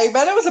 Yeah, I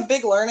bet it was a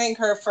big learning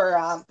curve for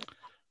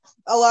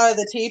a lot of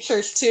the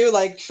teachers too,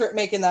 like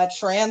making that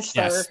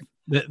transfer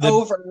Yes.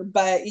 over.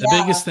 But The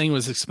yeah, biggest thing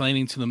was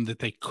explaining to them that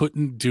they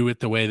couldn't do it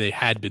the way they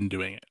had been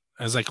doing it.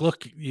 I was like,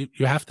 look, you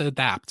have to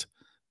adapt.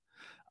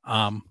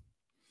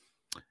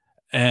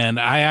 And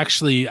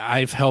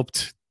I've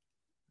helped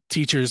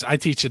teachers. I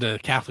teach at a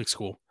Catholic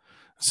school.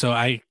 So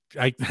I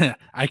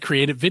I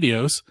created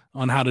videos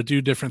on how to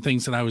do different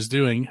things that I was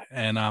doing.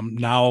 And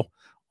now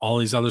all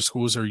these other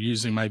schools are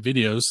using my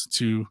videos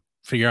to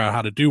figure out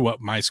how to do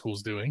what my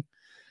school's doing.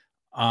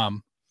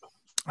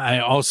 I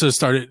also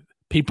started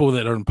people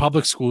that are in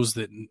public schools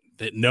that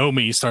know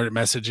me started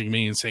messaging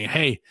me and saying,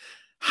 "Hey,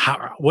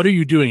 what are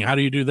you doing? How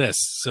do you do this?"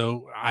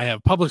 So I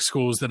have public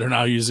schools that are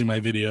now using my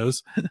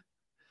videos.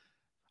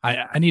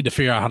 I need to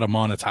figure out how to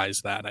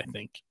monetize that, I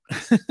think.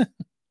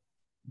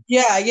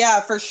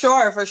 yeah, for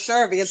sure,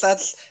 because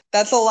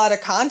that's a lot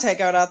of content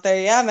going out there.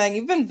 Yeah, man,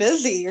 you've been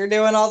busy. You're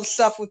doing all the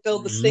stuff with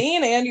Build the Mhm.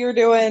 Scene, and you're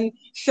doing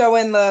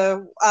showing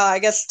the I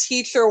guess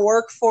teacher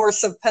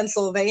workforce of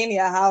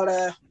Pennsylvania how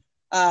to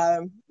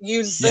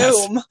use Yes.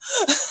 Zoom.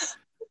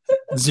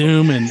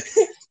 Zoom and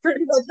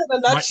Pretty much in a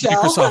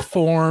nutshell. Microsoft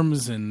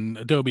Forms and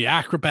Adobe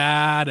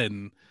Acrobat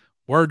and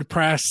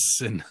WordPress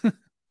and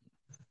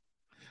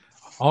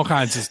all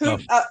kinds of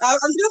stuff. I was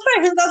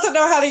gonna say who doesn't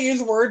know how to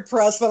use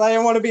WordPress, but I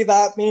didn't want to be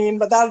that mean.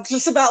 But that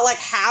just about like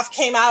half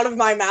came out of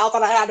my mouth,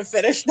 and I had to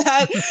finish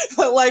that.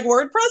 But like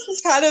WordPress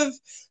is kind of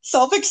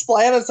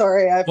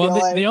self-explanatory. I Well,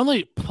 feel like the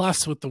only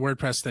plus with the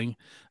WordPress thing,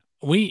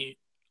 we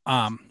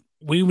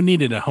we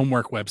needed a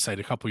homework website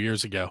a couple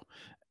years ago,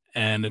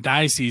 and the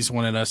diocese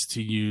wanted us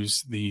to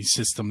use the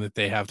system that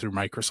they have through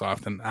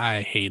Microsoft, and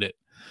I hate it.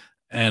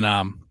 And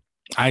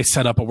I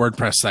set up a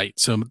WordPress site,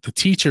 so the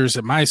teachers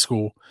at my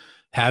school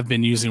have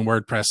been using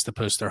WordPress to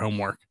post their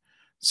homework.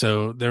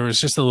 So there was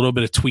just a little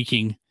bit of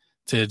tweaking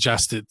to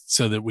adjust it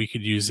so that we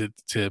could use it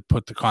to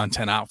put the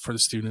content out for the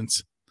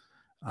students.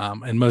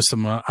 And most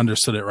of them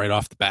understood it right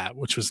off the bat,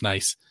 which was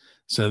nice.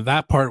 So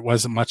that part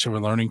wasn't much of a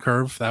learning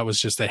curve. That was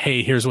just a,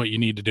 hey, here's what you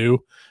need to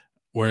do.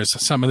 Whereas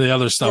some of the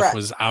other stuff right.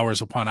 was hours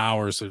upon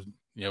hours of,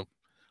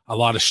 a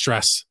lot of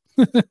stress.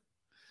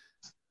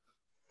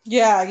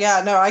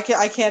 Yeah, no, I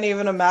can't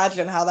even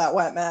imagine how that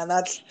went, man.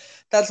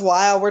 That's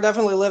wild. We're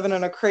definitely living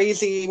in a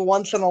crazy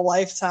once in a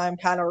lifetime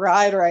kind of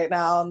ride right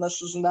now, and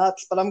this is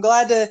nuts. But I'm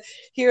glad to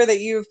hear that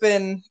you've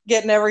been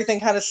getting everything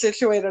kind of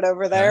situated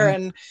over there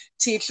and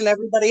teaching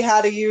everybody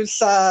how to use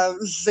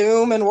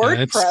Zoom and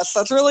WordPress.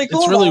 That's really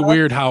cool. It's really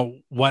weird how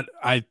what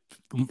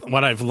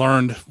I've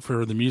learned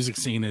for the music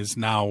scene is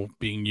now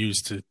being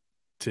used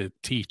to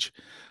teach.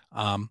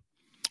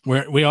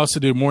 We also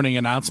do morning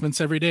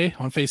announcements every day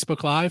on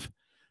Facebook Live.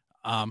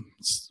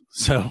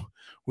 So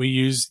we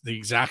use the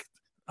exact,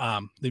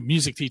 the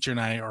music teacher and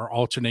I are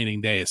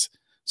alternating days.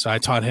 So I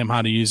taught him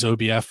how to use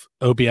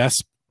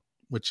OBS,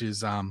 which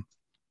is,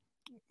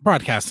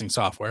 broadcasting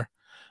software.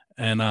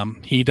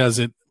 And, he does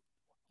it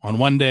on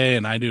one day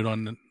and I do it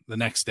on the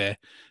next day.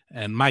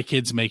 And my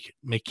kids make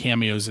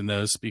cameos in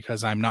those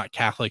because I'm not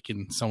Catholic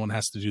and someone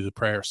has to do the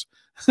prayers.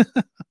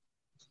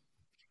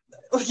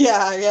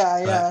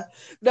 Yeah.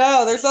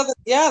 No, there's nothing.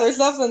 Yeah, there's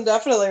nothing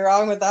definitely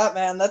wrong with that,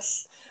 man.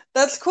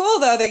 That's cool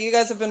though that you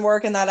guys have been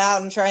working that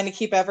out and trying to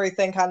keep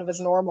everything kind of as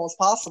normal as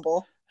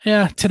possible.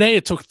 Yeah, today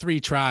it took 3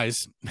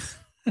 tries.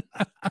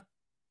 That's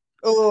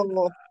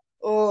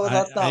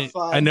not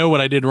fun. I know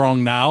what I did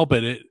wrong now,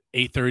 but at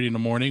 8:30 in the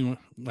morning,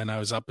 when I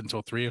was up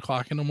until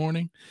 3:00 in the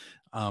morning,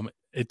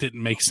 it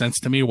didn't make sense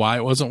to me why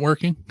it wasn't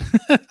working.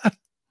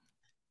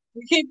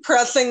 You keep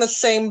pressing the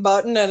same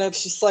button, and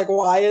it's just like,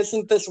 why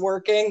isn't this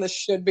working? This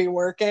should be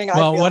working.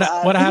 Well,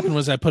 what happened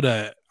was I put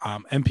a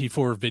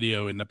MP4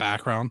 video in the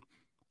background.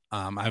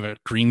 I have a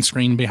green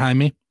screen behind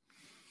me,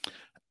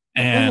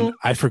 and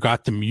I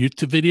forgot to mute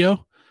the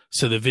video.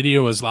 So the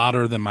video was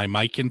louder than my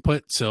mic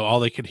input. So all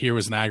they could hear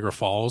was Niagara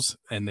Falls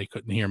and they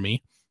couldn't hear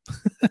me.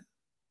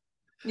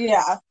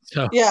 Yeah.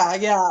 So, yeah.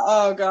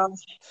 Oh gosh.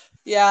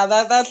 Yeah,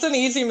 that's an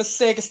easy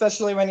mistake,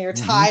 especially when you're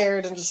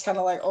tired and just kind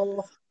of like,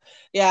 oh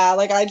yeah,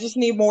 like I just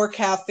need more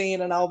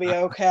caffeine and I'll be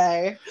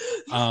okay.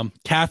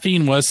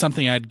 Caffeine was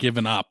something I'd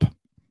given up,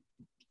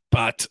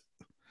 but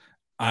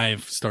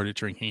I've started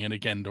drinking it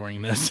again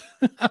during this.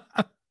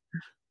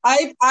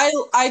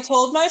 I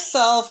told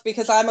myself,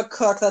 because I'm a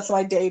cook, that's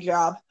my day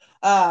job,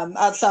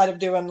 outside of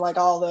doing like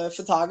all the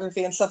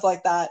photography and stuff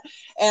like that.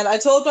 And I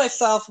told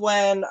myself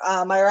when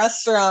my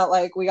restaurant,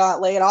 like we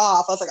got laid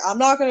off, I was like, I'm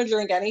not going to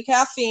drink any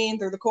caffeine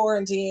through the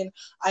quarantine.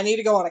 I need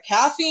to go on a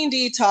caffeine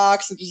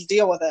detox and just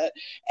deal with it.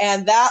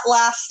 And that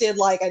lasted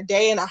like a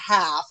day and a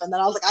half. And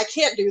then I was like, I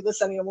can't do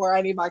this anymore.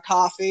 I need my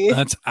coffee.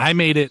 I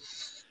made it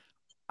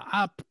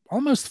up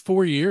almost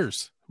 4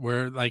 years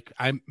where like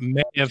I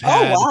may have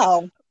had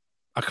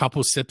a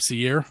couple sips a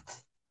year.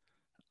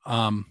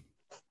 And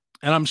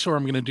I'm sure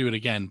I'm going to do it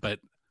again, but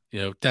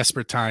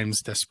desperate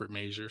times, desperate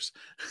measures.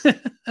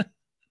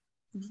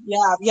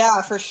 Yeah,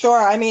 yeah, for sure.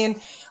 I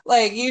mean,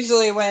 like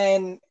usually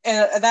when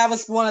and that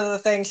was one of the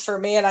things for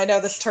me, and I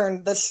know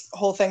this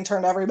whole thing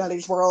turned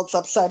everybody's worlds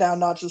upside down,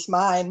 not just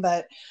mine,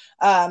 but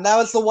that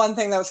was the one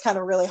thing that was kind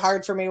of really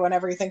hard for me when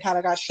everything kind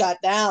of got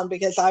shut down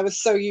because I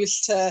was so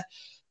used to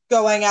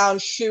going out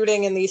and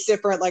shooting in these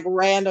different like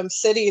random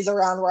cities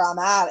around where I'm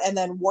at and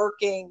then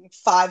working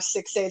 5,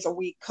 6 days a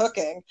week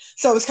cooking.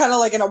 So it was kind of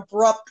like an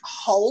abrupt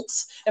halt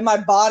and my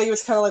body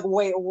was kind of like,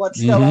 wait,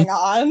 what's Hmm. going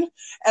on?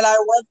 And I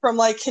went from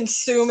like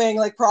consuming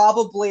like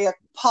probably a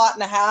pot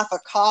and a half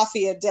of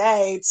coffee a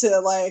day to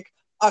like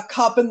a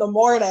cup in the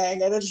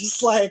morning. And it's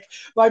just like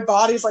my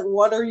body's like,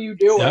 what are you Yep.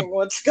 doing?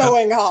 What's Yep.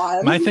 going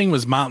on? My thing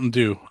was Mountain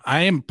Dew.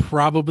 I am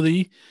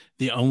probably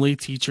the only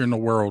teacher in the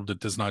world that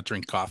does not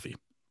drink coffee.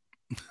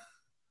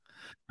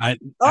 I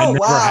Oh never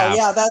wow, have.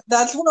 yeah,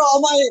 that's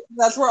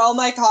where all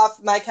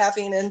my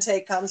caffeine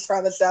intake comes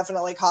from. It's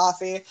definitely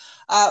coffee.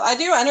 I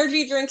do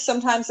energy drinks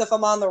sometimes if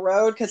I'm on the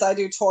road because I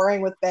do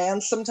touring with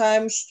bands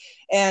sometimes,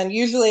 and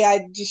usually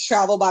I just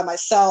travel by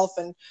myself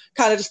and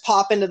kind of just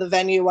pop into the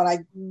venue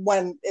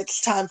when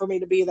it's time for me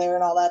to be there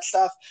and all that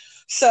stuff.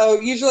 So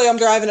usually I'm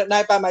driving at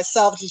night by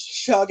myself, just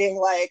chugging.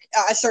 Like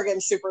I start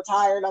getting super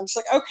tired. I'm just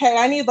like, okay,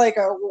 I need like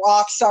a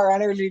Rockstar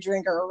energy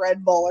drink or a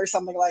Red Bull or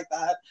something like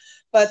that.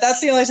 But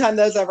that's the only time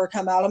those ever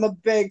come out. I'm a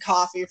big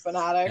coffee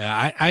fanatic.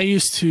 Yeah, I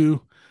used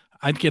to.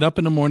 I'd get up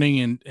in the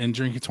morning and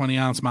drink a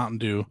 20-ounce Mountain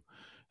Dew.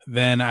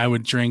 Then I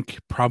would drink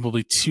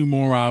probably two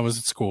more while I was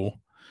at school,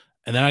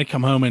 and then I'd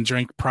come home and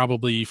drink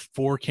probably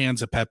 4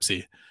 cans of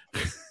Pepsi.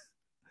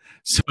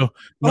 So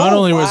not Oh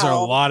only was there a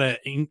wow. lot of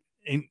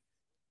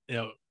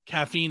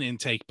caffeine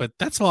intake, but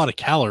that's a lot of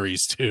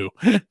calories too.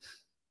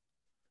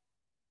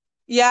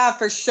 Yeah,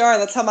 for sure.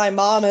 That's how my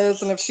mom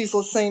is. And if she's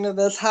listening to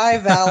this, hi,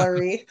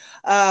 Valerie.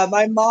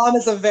 My mom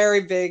is a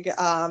very big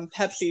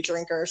Pepsi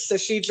drinker. So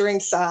she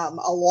drinks a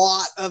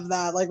lot of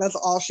that. Like, that's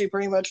all she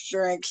pretty much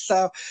drinks.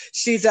 So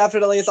she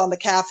definitely is on the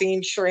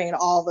caffeine train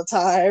all the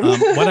time.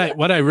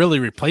 What I really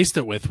replaced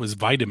it with was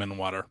vitamin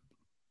water,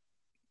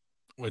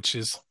 which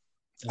is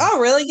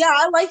Oh, really? Yeah,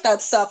 I like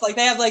that stuff. Like,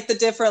 they have like the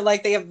different,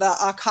 like, they have the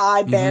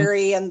acai mm-hmm.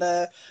 berry and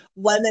the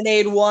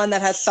lemonade one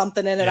that has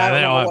something in it. I Yeah, don't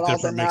they all remember have what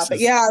all's different in that. But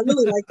mixes. yeah, I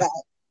really like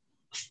that.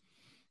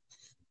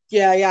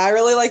 Yeah, yeah, I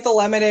really like the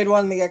lemonade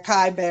one, the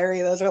acai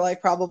berry. Those are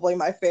like probably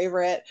my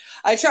favorite.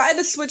 I tried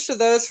to switch to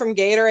those from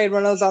Gatorade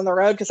when I was on the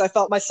road because I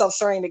felt myself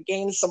starting to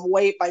gain some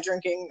weight by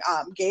drinking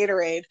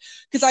Gatorade.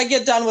 Because I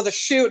get done with a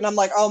shoot and I'm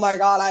like, oh my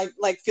god, I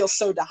like feel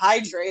so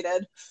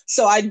dehydrated.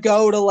 So I'd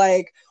go to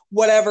like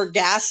whatever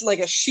gas, like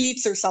a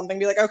Sheets or something,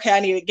 be like, okay, I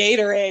need a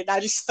Gatorade. And I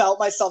just felt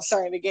myself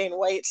starting to gain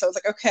weight. So I was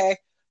like, okay,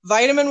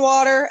 vitamin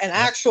water and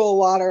Yep. actual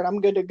water, and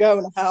I'm good to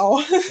go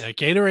now. Yeah,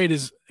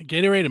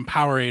 Gatorade and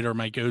Powerade are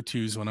my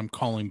go-tos when I'm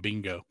calling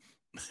bingo.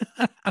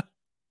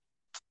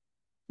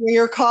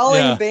 You're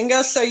calling Yeah.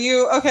 bingo. So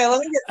you okay?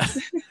 Let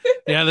me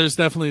Yeah, there's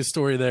definitely a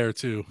story there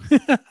too.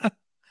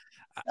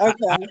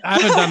 Okay. I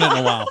haven't done it in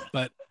a while,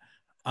 but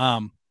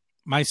um,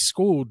 my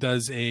school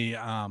does a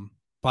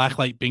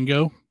blacklight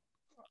bingo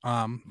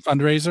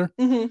fundraiser,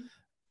 Hmm.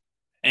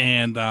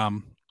 and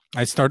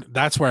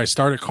that's where I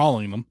started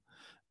calling them,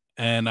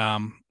 and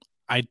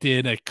I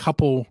did a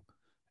couple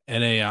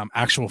at a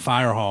actual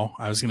fire hall.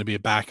 I was going to be a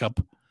backup,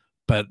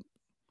 but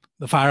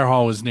the fire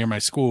hall was near my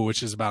school,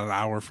 which is about an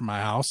hour from my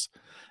house,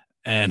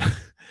 and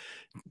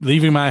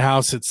leaving my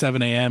house at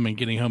 7 a.m. and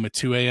getting home at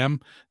 2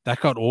 a.m. that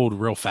got old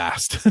real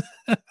fast.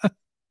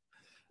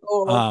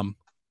 Oh. um,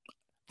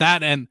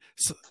 that and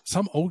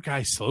some old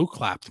guy slow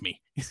clapped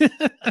me.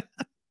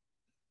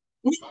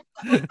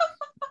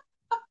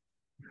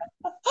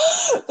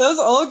 Those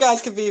old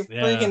guys could be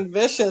Yeah. freaking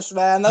vicious,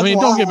 man. I That's mean,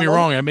 don't get me wild.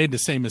 wrong. I made the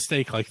same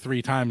mistake like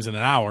 3 times in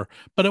an hour,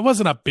 but it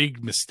wasn't a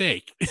big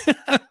mistake.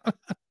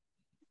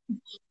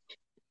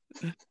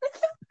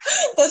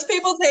 Those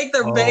people take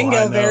their Oh, I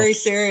bingo know. very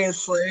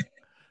seriously.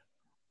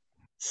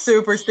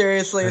 Super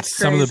seriously. It's That's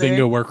some of the crazy.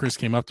 bingo workers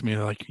came up to me.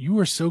 They're like, "You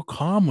were so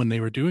calm when they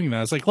were doing that."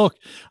 I was like, "Look,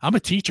 I'm a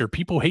teacher.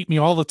 People hate me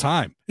all the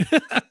time."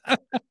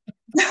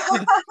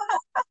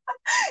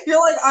 You're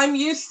like, I'm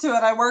used to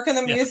it. I work in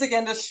the Yeah, music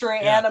industry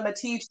yeah. and I'm a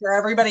teacher.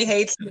 Everybody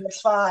hates me. It's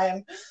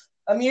fine.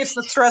 I'm used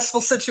to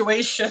stressful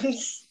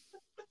situations.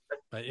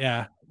 But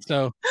yeah.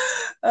 So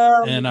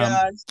Oh my and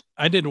gosh.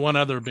 I did one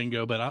other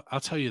bingo, but I'll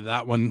tell you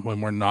that one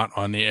when we're not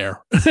on the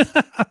air.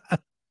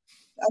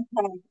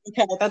 Okay,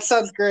 okay, that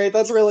sounds great.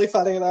 That's really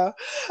funny though.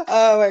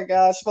 Oh my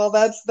gosh. Well,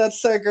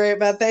 that's so great,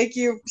 man. Thank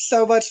you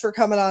so much for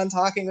coming on and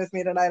talking with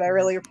me tonight. I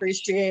really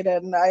appreciate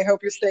it, and I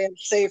hope you're staying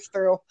safe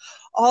through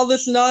all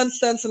this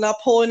nonsense and not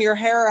pulling your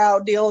hair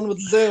out dealing with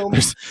Zoom.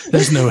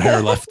 There's no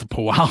hair left to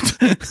pull out.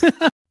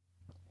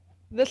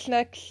 This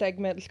next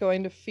segment is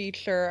going to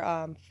feature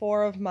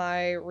four of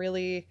my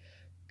really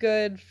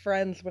good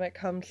friends when it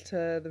comes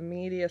to the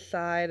media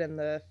side and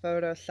the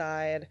photo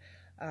side.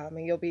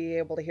 And you'll be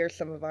able to hear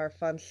some of our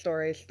fun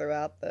stories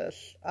throughout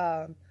this.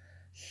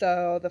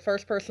 So, the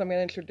first person I'm going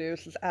to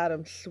introduce is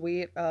Adam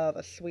Sweet of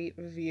A Sweet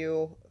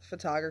View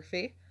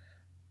Photography,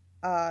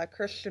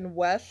 Christian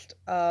West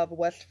of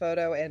West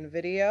Photo and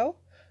Video,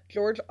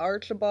 George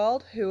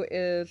Archibald, who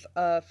is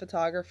a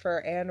photographer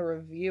and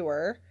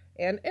reviewer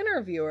and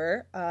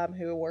interviewer,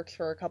 who works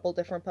for a couple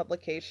different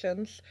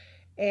publications.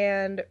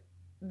 And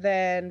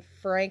then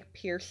Frank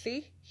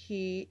Piercy,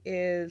 he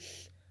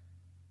is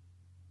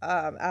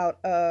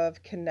out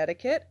of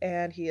Connecticut,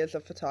 and he is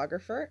a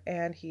photographer,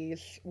 and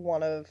he's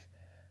one of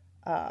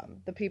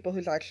the people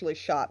who's actually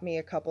shot me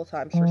a couple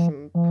times for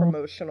some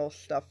promotional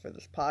stuff for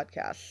this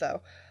podcast.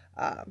 So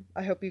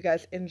I hope you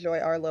guys enjoy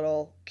our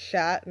little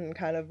chat and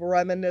kind of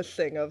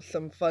reminiscing of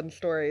some fun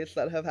stories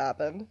that have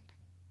happened.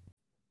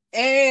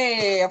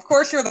 Hey, of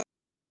course you're the...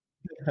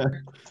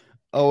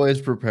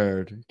 Always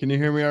prepared. Can you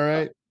hear me all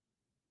right?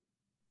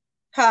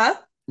 Huh?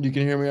 You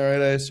can hear me all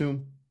right, I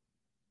assume?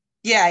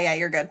 Yeah,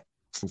 you're good.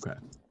 Okay.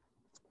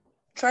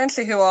 Trying to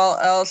see who all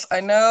else. I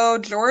know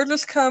George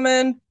is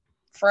coming,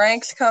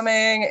 Frank's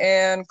coming,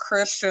 and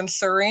Christian.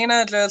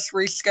 Serena just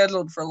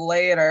rescheduled for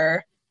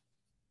later.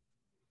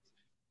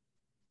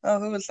 Oh,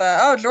 who was that?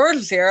 Oh, George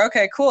is here.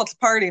 Okay, cool. It's a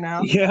party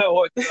now. Yeah,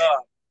 what's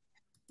up?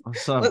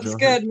 What's up, What's George?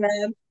 good,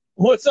 man?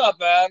 What's up,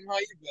 man? How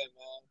you been,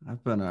 man?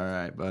 I've been all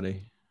right,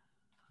 buddy.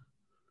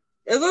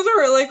 This was a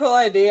really cool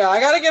idea. I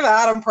gotta give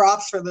Adam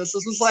props for this.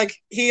 This was like,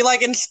 he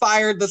like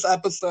inspired this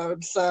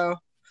episode, so.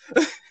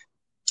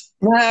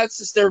 Nah, it's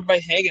just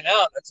everybody hanging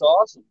out. That's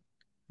awesome.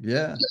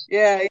 Yeah.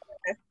 Yeah.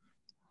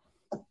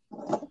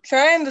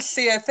 Trying to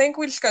see. I think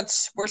we're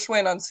just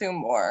waiting on two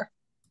more.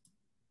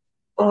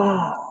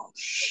 Oh,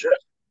 shit.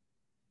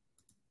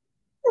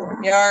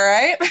 You all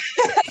right?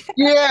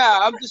 Yeah,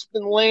 I've just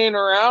been laying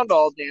around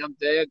all damn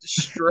day. I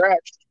just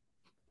stretched.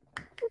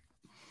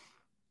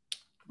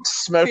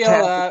 Smoked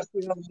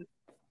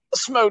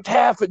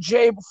half a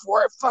J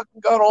before I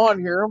fucking got on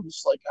here. I'm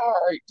just like, all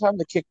right, time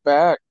to kick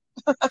back.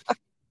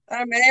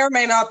 I may or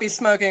may not be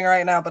smoking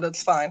right now, but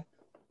it's fine.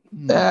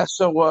 Yeah,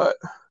 so what?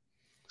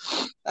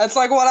 That's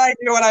like what I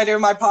do when I do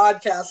my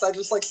podcast. I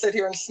just like sit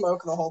here and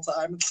smoke the whole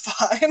time. It's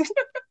fine.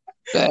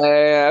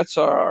 Yeah, that's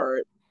all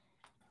right.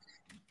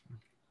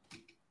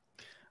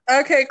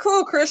 Okay,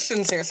 cool.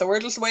 Christian's here, so we're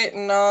just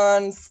waiting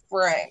on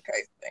Frank,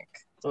 I think.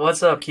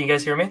 What's up? Can you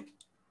guys hear me?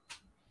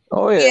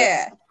 Oh, yeah.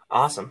 Yeah.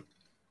 Awesome.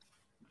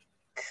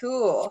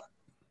 Cool.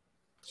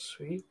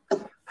 Sweet.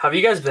 How have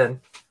you guys been?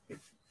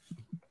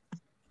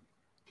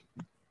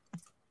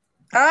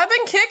 I've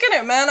been kicking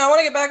it, man. I want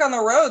to get back on the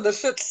road. This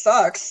shit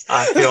sucks.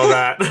 I feel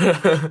that.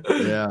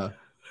 Yeah.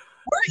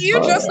 Weren't you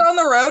just on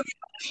the road when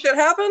this shit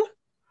happened?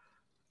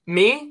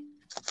 Me?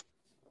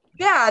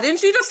 Yeah,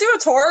 didn't you just do a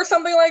tour or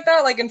something like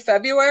that, like in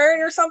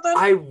February or something?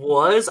 I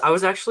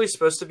was actually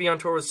supposed to be on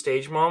tour with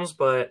Stage Moms,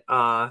 but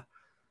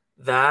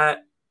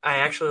that I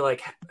actually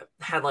like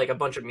had like a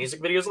bunch of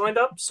music videos lined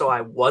up, so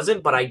I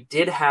wasn't, but I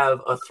did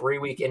have a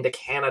 3-week into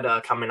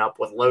Canada coming up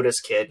with Lotus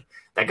Kid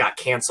that got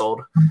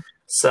canceled.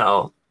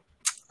 So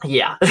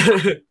yeah.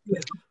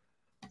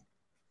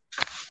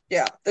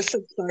 Yeah, this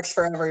shit sucks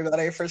for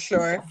everybody, for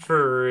sure.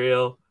 For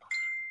real.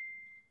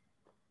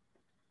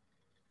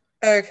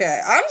 Okay,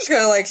 I'm just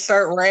gonna like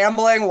start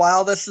rambling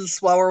while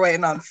we're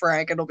waiting on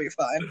Frank. It'll be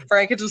fine.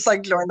 Frank can just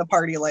like join the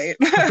party late.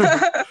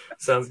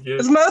 Sounds good.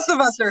 Because most of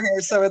us are here,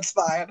 so it's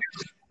fine.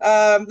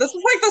 This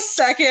is like the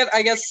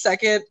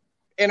second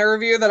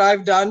interview that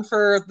I've done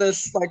for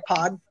this like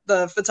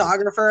the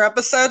photographer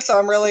episode. So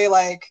I'm really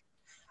like,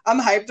 I'm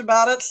hyped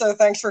about it. So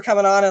thanks for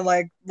coming on and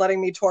like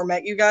letting me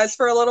torment you guys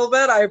for a little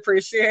bit. I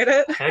appreciate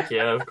it. Heck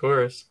yeah, of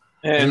course.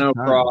 Hey, no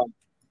problem.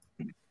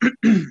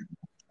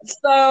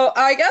 So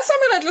I guess I'm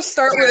gonna just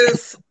start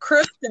with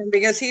Christian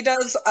because he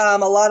does a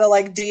lot of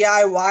like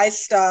DIY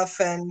stuff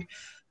and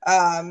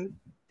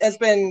has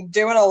been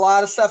doing a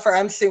lot of stuff for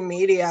M2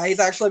 Media.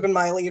 He's actually been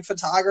my lead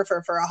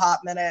photographer for a hot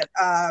minute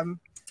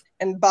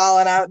and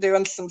balling out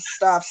doing some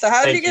stuff. So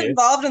how did you get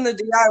involved in the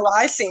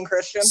DIY scene,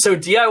 Christian? So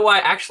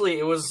DIY, actually,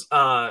 it was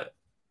on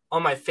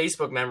my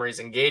Facebook memories,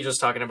 and Gage was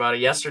talking about it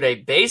yesterday.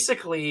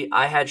 Basically,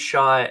 I had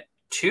shot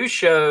 2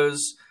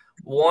 shows,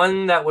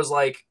 one that was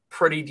like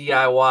pretty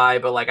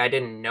DIY, but like I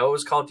didn't know it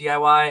was called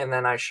DIY, and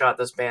then I shot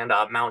this band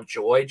Mount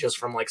Joy just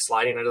from like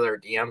sliding into their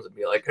DMs and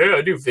be like, hey,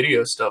 I do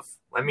video stuff.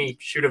 Let me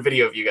shoot a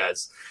video of you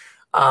guys.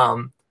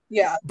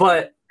 Yeah.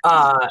 But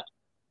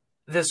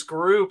this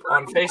group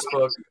on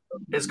Facebook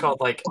is called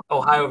like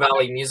Ohio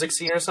Valley Music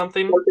Scene or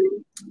something.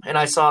 And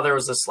I saw there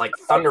was this like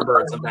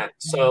Thunderbirds event.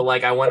 So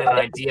like I went in and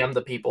I DM'd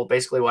the people.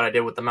 Basically what I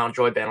did with the Mount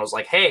Joy band was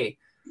like, hey,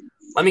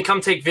 let me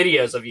come take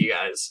videos of you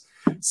guys.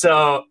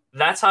 So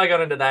that's how I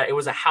got into that. It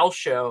was a house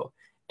show.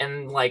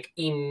 And like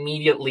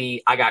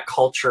immediately I got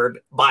cultured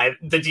by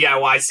the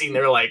DIY scene.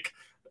 They're like,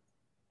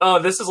 oh,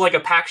 this is like a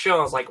packed show. And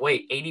I was like,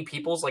 wait, 80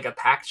 people's like a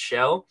packed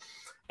show?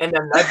 And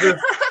then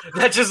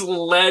that just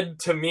led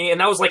to me.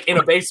 And that was like in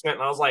a basement.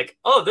 And I was like,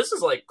 oh, this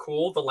is like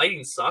cool. The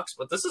lighting sucks,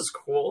 but this is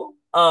cool.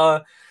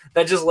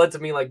 That just led to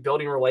me like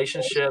building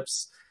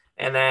relationships.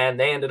 And then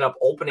they ended up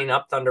opening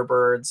up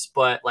Thunderbirds.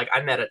 But like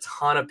I met a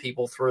ton of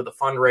people through the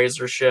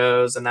fundraiser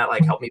shows. And that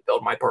like helped me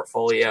build my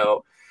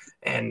portfolio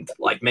and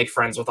like make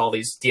friends with all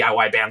these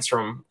DIY bands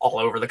from all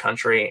over the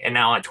country. And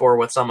now I tour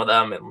with some of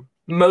them, and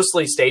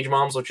mostly Stage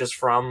Moms, which is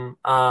from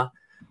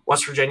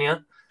West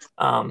Virginia.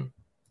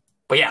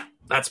 But yeah,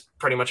 that's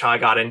pretty much how I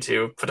got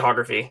into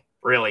photography,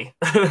 really.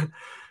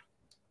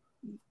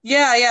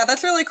 Yeah,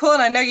 that's really cool.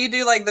 And I know you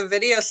do like the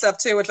video stuff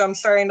too, which I'm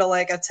starting to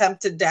like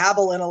attempt to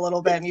dabble in a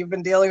little bit. And you've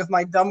been dealing with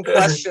my dumb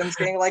questions,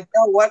 being like,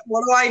 "No, what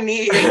do I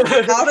need?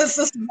 How does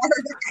this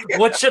work?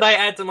 What should I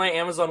add to my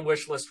Amazon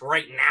wish list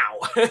right now?"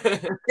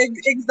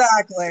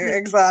 Exactly.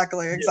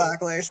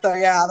 So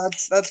yeah,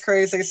 that's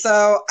crazy.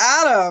 So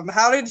Adam,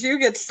 how did you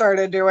get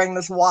started doing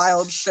this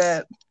wild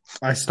shit?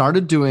 I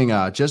started doing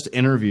just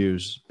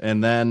interviews,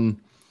 and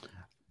then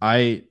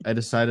I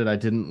decided I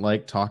didn't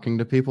like talking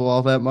to people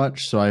all that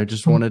much, so I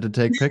just wanted to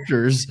take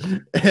pictures,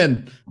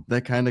 and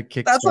that kind of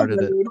kick-started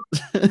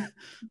it.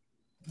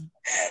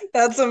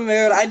 That's a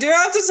mood. I do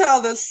have to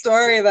tell this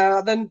story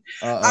though. Then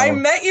I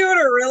met you in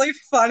a really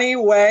funny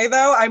way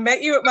though. I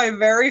met you at my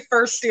very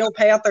first Steel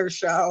Panther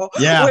show,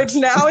 which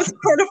now is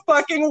kind of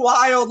fucking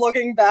wild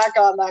looking back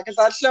on that because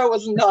that show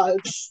was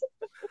nuts.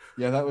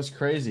 Yeah, that was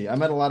crazy. I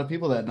met a lot of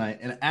people that night,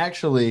 and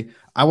actually,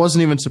 I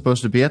wasn't even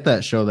supposed to be at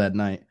that show that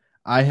night.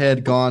 I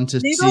had gone to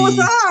see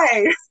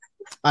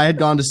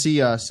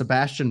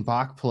Sebastian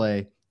Bach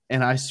play,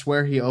 and I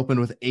swear he opened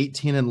with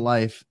 18 in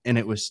Life, and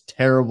it was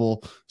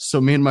terrible.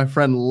 So me and my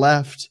friend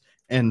left,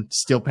 and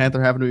Steel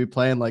Panther happened to be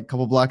playing like a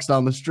couple blocks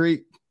down the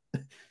street.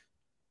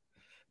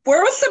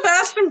 Where was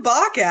Sebastian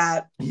Bach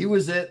at? He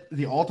was at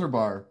the Altar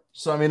Bar.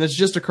 So I mean, it's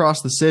just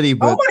across the city.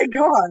 But oh my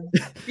god!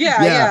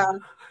 Yeah.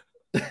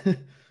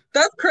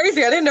 That's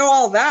crazy. I didn't know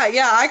all that.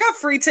 Yeah, I got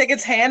free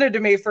tickets handed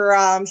to me for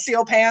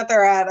Steel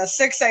Panther at a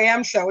 6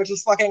 a.m. show, which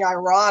is fucking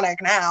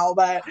ironic now,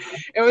 but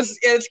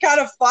it's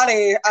kind of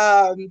funny.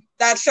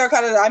 That show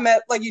I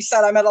met, like you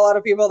said, I met a lot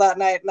of people that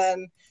night, and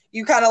then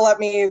you kind of let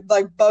me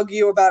like bug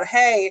you about,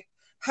 hey,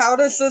 how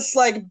does this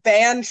like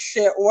band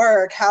shit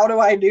work? How do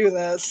I do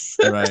this?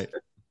 Right.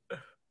 It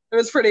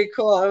was pretty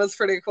cool.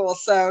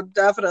 So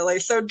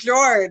definitely. So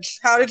George,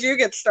 how did you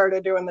get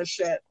started doing this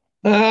shit?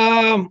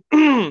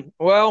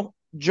 Well,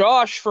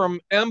 Josh from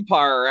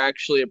Empire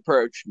actually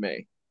approached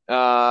me.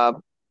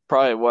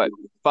 Probably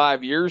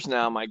 5 years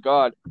now, my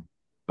God.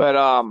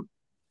 But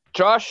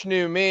Josh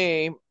knew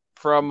me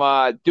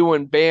from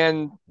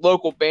doing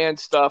local band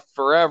stuff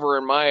forever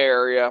in my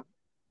area.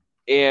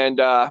 And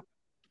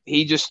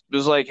he just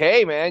was like,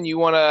 "Hey man, you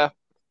want to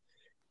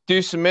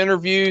do some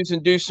interviews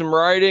and do some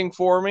writing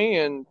for me?"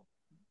 And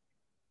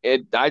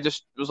I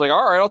just was like,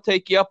 "All right, I'll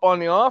take you up on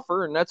the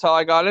offer." And that's how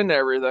I got into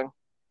everything.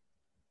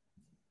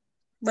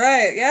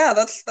 Right. Yeah,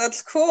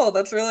 that's cool.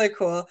 That's really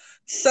cool.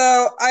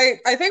 So I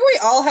think we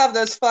all have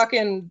those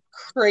fucking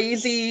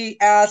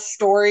crazy ass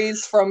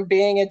stories from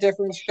being at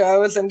different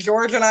shows, and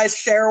George and I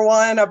share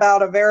one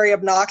about a very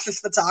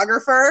obnoxious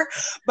photographer,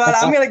 but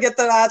I'm gonna get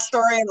to that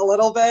story in a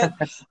little bit.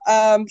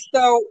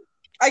 So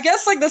I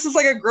guess like this is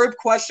like a group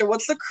question.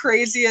 What's the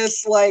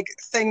craziest like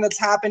thing that's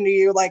happened to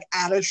you like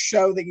at a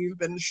show that you've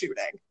been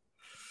shooting?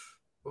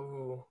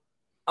 Ooh.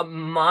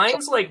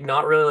 Mine's like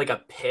not really like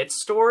a pit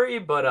story,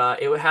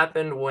 but it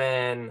happened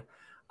when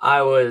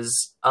I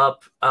was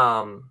up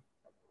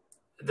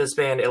this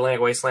band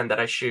Atlantic Wasteland that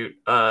I shoot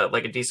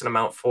like a decent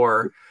amount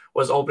for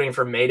was opening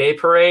for Mayday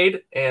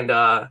Parade, and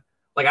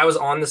like I was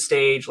on the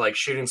stage like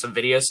shooting some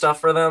video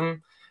stuff for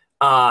them,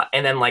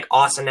 and then like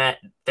Austinet,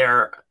 they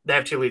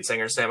have two lead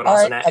singers, Sam and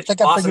Austinet. I think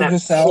I figured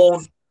this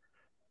out.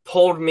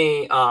 Pulled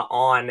me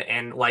on,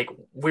 and like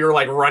we were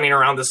like running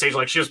around the stage,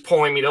 like she was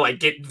pulling me to like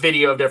get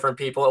video of different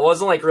people. It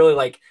wasn't like really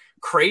like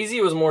crazy,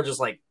 it was more just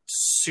like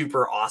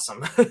super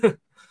awesome.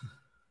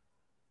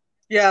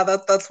 Yeah,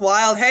 that's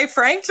wild. Hey,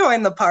 Frank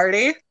joined the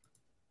party.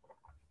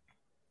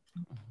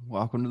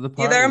 Welcome to the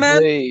party. You there,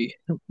 man? Hey.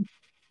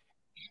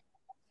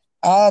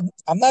 I'm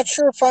not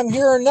sure if I'm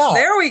here or not.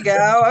 There we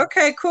go.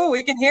 Okay, cool.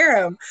 We can hear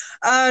him.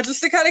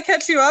 Just to kind of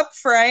catch you up,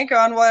 Frank,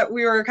 on what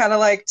we were kind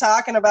of like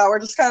talking about. We're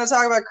just kind of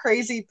talking about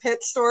crazy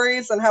pit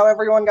stories and how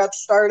everyone got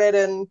started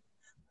in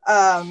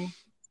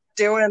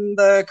doing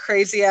the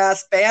crazy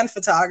ass band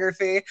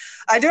photography.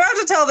 I do have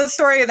to tell this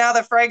story now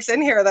that Frank's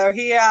in here, though.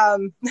 He,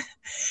 him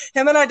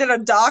and I did a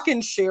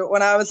Dawkins shoot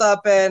when I was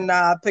up in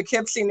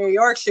Poughkeepsie, New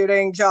York,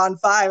 shooting John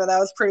 5, and that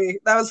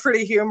was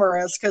pretty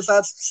humorous because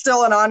that's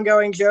still an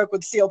ongoing joke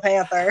with Steel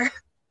Panther.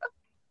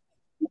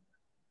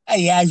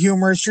 Hey, yeah,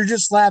 humorous. You're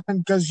just laughing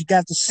because you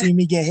got to see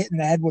me get hit in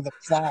the head with a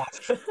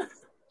flash.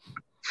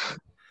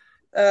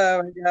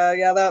 Oh my god,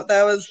 yeah,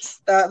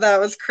 that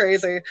was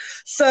crazy.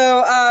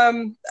 So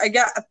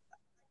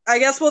I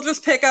guess we'll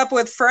just pick up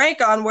with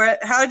Frank on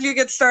how did you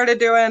get started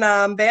doing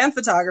band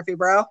photography,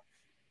 bro?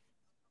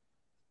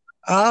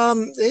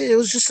 It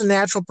was just a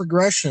natural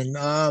progression.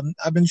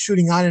 I've been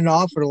shooting on and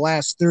off for the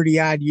last 30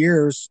 odd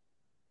years,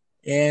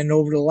 and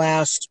over the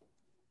last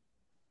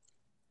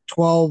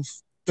 12,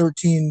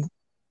 13,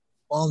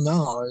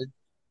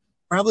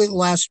 probably the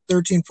last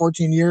 13,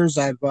 14 years,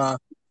 I've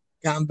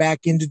gotten back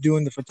into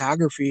doing the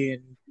photography,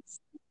 and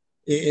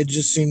it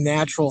just seemed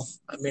natural.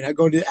 I mean,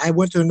 I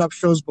went to enough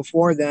shows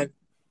before then.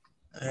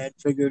 I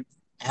figured,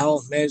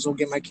 hell, may as well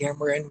get my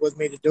camera in with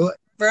me to do it.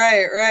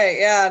 Right.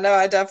 Yeah, no,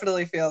 I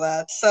definitely feel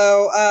that.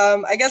 So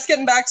I guess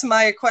getting back to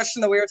my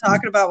question that we were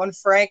talking about when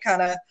Frank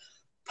kind of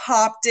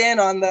popped in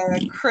on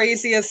the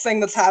craziest thing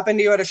that's happened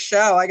to you at a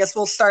show. I guess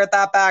we'll start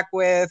that back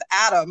with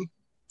Adam.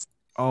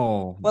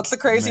 Oh, What's the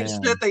craziest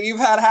man. shit that you've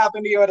had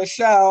happen to you at a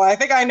show? I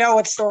think I know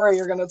what story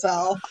you're going to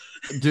tell.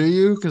 Do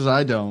you? Because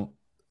I don't.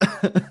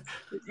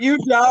 You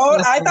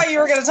don't? I thought you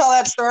were going to tell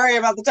that story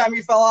about the time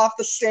you fell off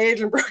the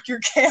stage and broke your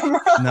camera.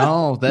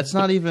 No, that's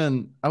not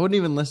even. I wouldn't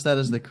even list that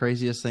as the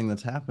craziest thing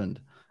that's happened.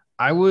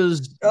 I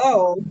was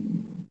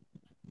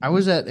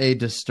at a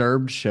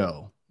Disturbed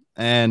show,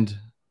 and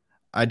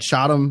I'd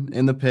shot him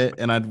in the pit,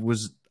 and I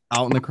was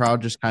out in the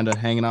crowd, just kind of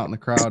hanging out in the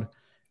crowd.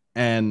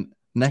 And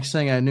next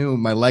thing I knew,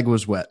 my leg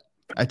was wet.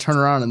 I turn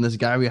around, and this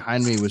guy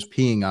behind me was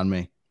peeing on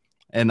me.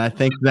 And I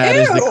think that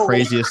is the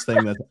craziest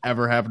thing that's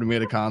ever happened to me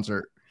at a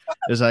concert,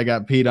 is I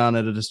got peed on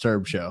at a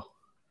Disturbed show.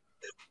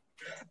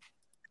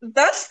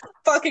 That's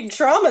fucking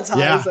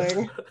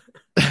traumatizing.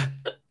 Yeah.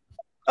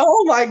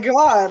 Oh my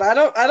god. I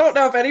don't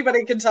know if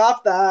anybody can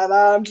top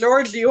that.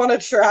 George, do you want to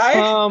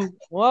try?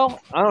 Well,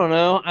 I don't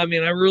know. I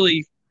mean, I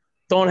really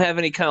don't have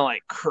any kind of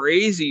like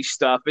crazy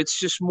stuff. It's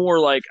just more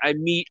like I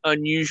meet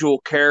unusual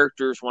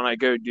characters when I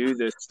go do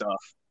this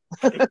stuff.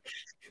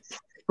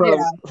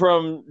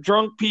 From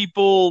drunk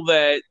people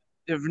that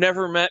have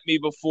never met me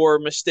before,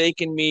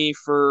 mistaken me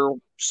for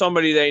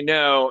somebody they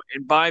know,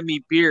 and buy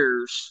me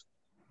beers,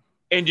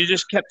 and you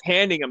just kept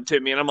handing them to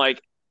me, and I'm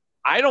like,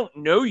 I don't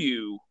know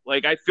you.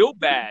 Like, I feel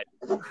bad.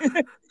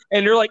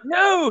 And they're like,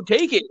 no,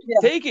 take it. Yeah.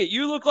 Take it.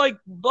 You look like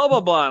blah,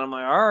 blah, blah. And I'm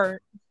like, all right.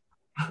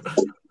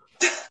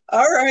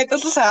 All right.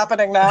 This is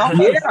happening now.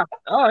 Yeah.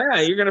 Oh,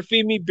 yeah. You're going to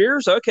feed me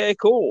beers? Okay,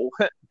 cool.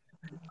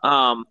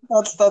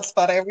 That's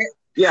funny.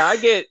 Yeah, I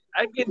get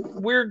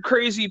weird,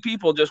 crazy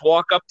people just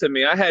walk up to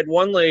me. I had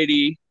one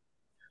lady,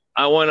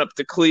 I went up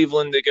to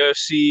Cleveland to go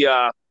see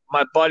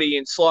my buddy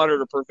in Slaughter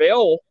to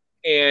Prevail,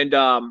 and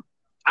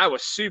I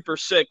was super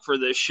sick for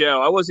this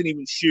show. I wasn't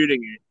even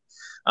shooting it.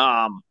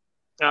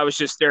 I was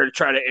just there to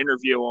try to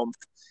interview him,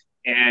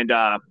 and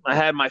I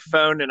had my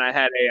phone and I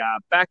had a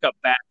backup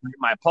battery in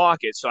my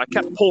pocket, so I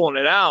kept pulling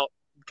it out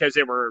because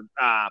they were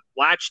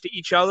latched to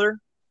each other,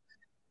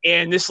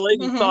 and this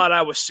lady thought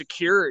I was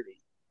security.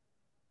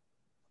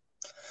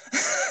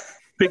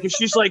 Because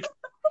she's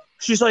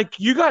like,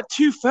 you got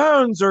two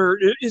phones, or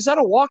is that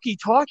a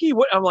walkie-talkie?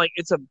 What? I'm like,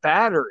 it's a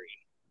battery.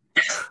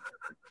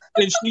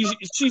 And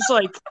she's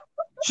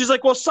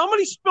like, well,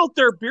 somebody spilled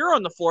their beer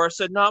on the floor. I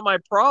said, not my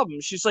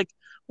problem. She's like,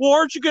 well,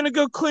 aren't you going to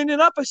go clean it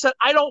up? I said,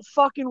 I don't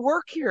fucking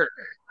work here.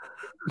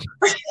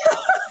 I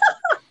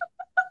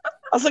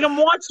was like, I'm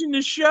watching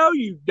the show,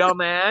 you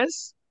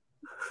dumbass.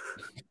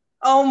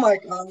 Oh my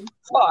god!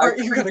 Aren't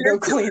you going to go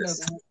clean it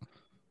up?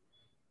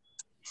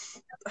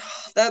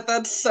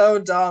 That's so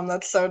dumb.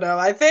 That's so dumb.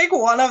 I think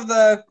one of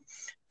the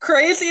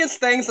craziest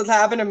things that's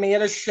happened to me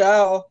at a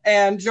show,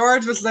 and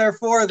George was there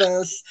for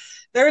this.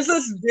 There's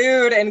this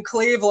dude in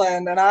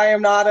Cleveland, and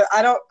I'm not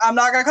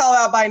gonna call him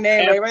out by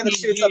name. Anybody that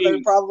shoots up there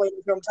probably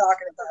knows who I'm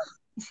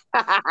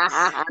talking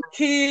about.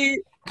 He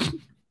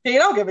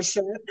don't give a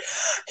shit.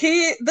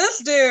 This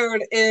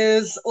dude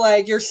is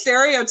like your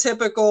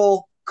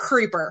stereotypical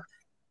creeper.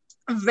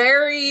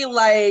 Very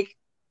like,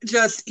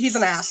 just, he's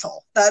an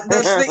asshole. That's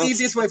the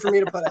easiest way for me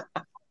to put it.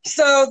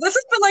 So this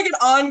has been like an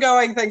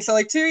ongoing thing. So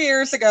like 2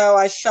 years ago,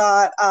 I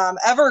shot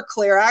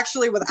Everclear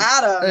actually with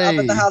Adam up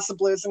at the House of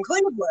Blues in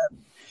Cleveland.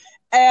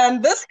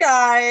 And this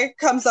guy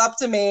comes up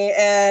to me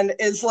and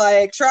is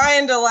like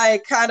trying to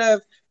like kind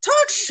of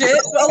talk shit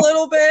a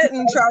little bit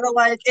and try to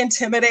like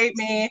intimidate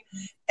me.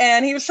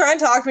 And he was trying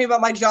to talk to me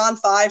about my John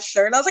 5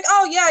 shirt. And I was like,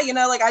 oh yeah, you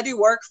know, like I do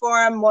work for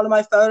him. One of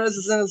my photos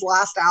is in his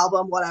last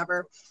album,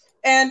 whatever.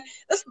 And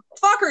this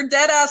fucker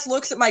dead ass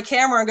looks at my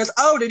camera and goes,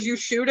 oh, did you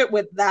shoot it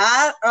with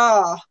that?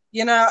 Oh,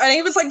 you know, and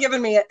he was like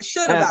giving me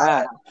shit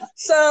about it.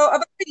 So about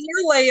a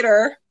year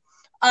later,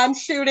 I'm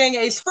shooting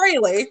a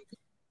Fraley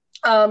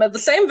at the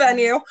same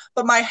venue,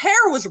 but my hair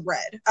was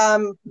red.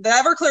 The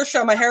Everclear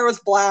show, my hair was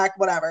black,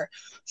 whatever.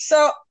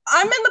 So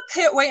I'm in the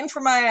pit waiting for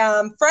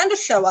my friend to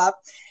show up.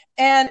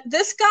 And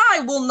this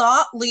guy will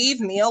not leave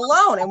me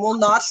alone and will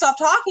not stop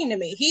talking to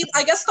me. He,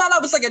 I guess, thought I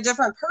was like a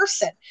different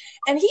person.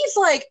 And he's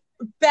like,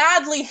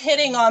 badly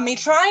hitting on me,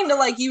 trying to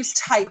like use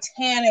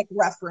Titanic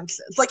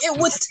references. Like it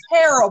was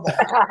terrible.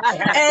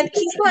 And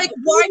he's like,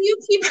 why do you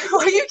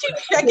keep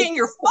checking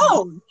your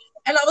phone?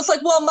 And I was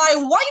like, well, my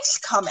wife's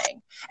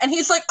coming. And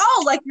he's like,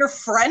 oh, like your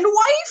friend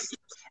wife?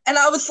 And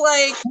I was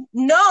like,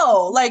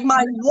 no, like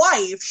my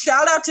wife.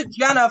 Shout out to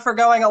Jenna for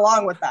going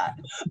along with that.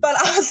 But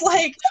I was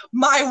like,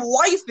 my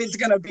wife is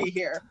going to be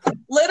here.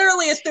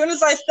 Literally, as soon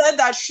as I said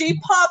that, she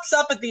pops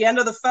up at the end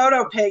of the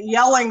photo pit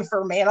yelling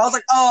for me. And I was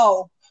like,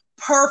 oh,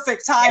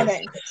 perfect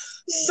timing.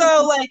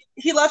 So like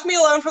he left me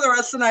alone for the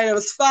rest of the night. It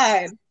was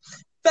fine.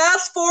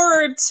 Fast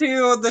forward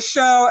to the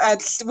show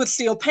with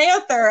Steel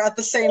Panther at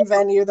the same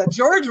venue that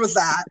George was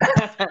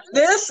at.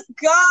 This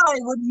guy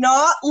would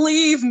not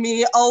leave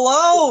me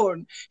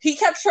alone. He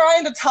kept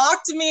trying to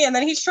talk to me, and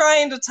then he's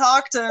trying to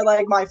talk to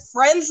like my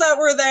friends that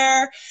were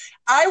there.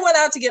 I went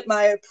out to get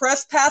my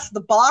press pass at the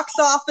box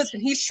office,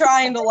 and he's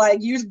trying to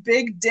like use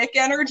big dick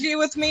energy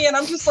with me, and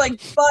I'm just like,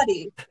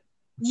 buddy,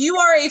 You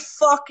are a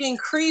fucking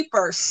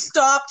creeper.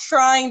 Stop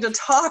trying to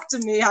talk to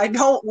me. I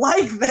don't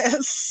like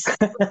this.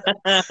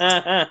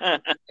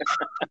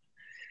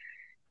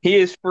 He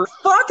is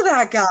Fuck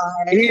that guy.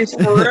 He is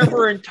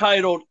forever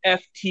entitled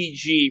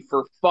FTG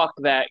for fuck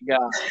that guy.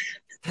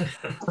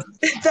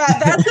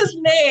 That's his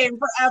name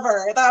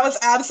forever. That was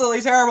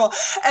absolutely terrible.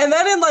 And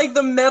then in like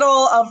the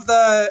middle of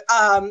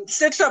the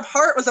Stitched Up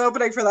Heart was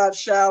opening for that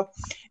show.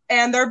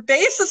 And their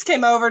bassist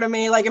came over to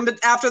me, like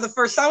after the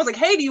first song, was like,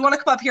 "Hey, do you want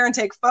to come up here and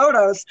take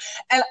photos?"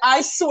 And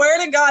I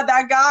swear to God,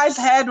 that guy's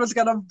head was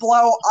gonna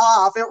blow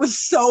off. It was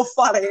so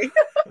funny.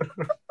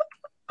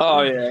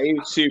 Oh yeah, he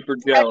was super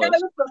jealous.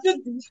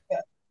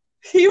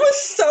 He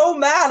was so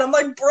mad. I'm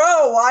like,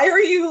 bro, why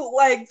are you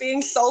like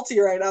being salty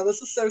right now?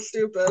 This is so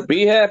stupid.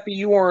 Be happy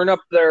you weren't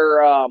up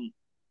there.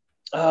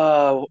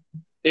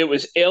 It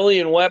was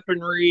Alien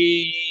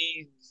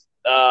Weaponry,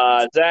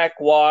 Zach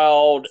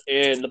Wild,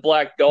 and the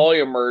Black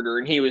Dahlia murder,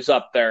 and he was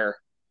up there.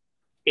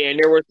 And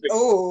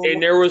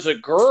there was a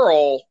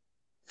girl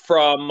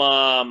from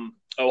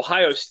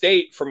Ohio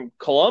State, from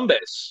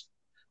Columbus.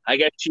 I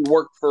guess she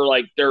worked for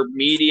like their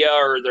media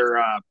or their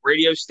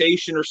radio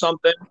station or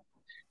something.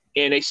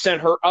 And they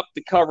sent her up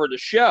to cover the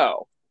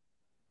show.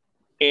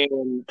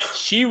 And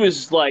she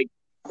was like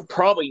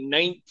probably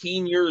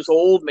 19 years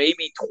old,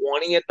 maybe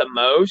 20 at the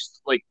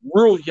most, like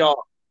real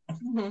young.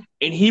 Mm-hmm.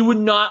 And he would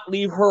not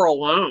leave her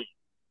alone.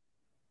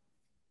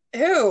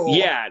 Ew.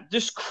 Yeah,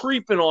 just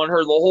creeping on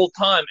her the whole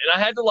time. And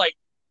I had to like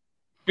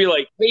be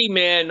like, "Hey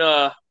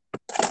man,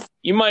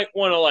 you might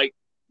want to like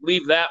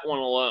leave that one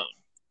alone."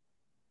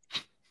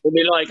 And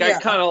then like I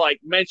kind of like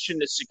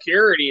mentioned the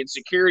security, and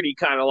security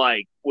kind of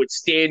like would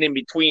stand in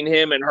between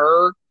him and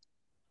her.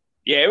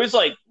 Yeah, it was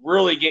like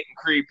really getting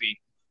creepy.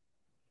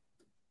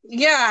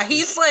 Yeah,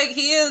 he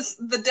is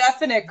the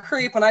definite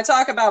creep. When I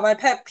talk about my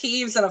pet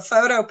peeves in a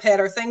photo pit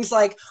or things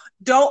like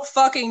don't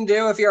fucking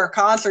do if you're a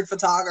concert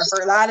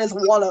photographer, that is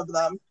one of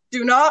them.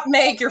 Do not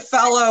make your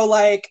fellow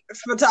like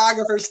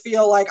photographers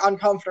feel like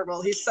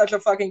uncomfortable. He's such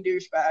a fucking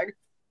douchebag.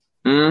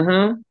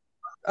 Mm-hmm.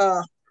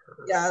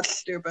 Yeah, it's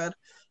stupid.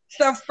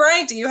 So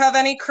Frank, do you have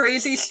any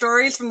crazy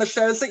stories from the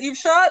shows that you've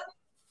shot?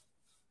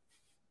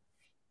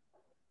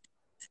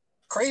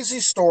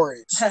 Crazy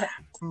stories.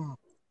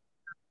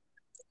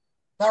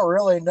 Not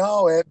really,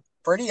 no. It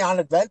pretty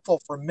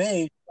uneventful for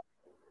me.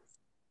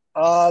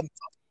 The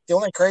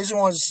only crazy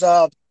one was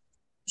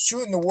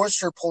shooting the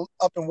Worcester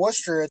up in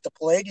Worcester at the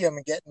Palladium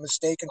and getting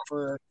mistaken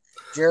for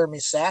Jeremy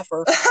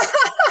Saffer.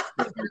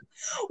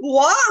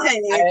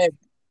 Why?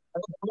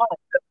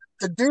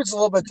 The dude's a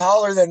little bit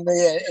taller than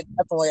me and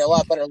definitely a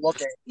lot better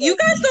looking. You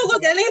guys don't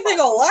look anything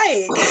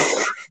alike.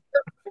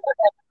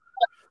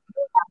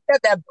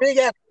 Got that big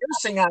ass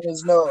piercing on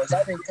his nose.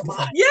 I mean, come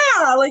on.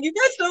 Yeah, like you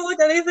guys don't look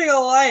anything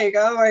alike.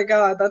 Oh my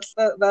god, that's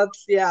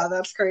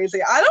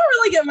crazy. I don't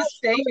really get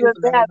mistaken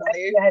for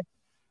anybody.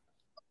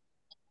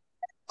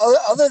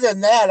 Other than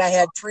that, I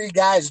had 3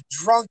 guys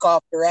drunk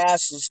off their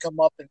asses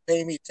come up and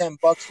pay me $10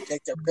 to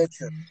take their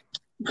picture,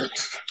 and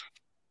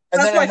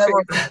then I never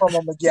heard from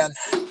them again.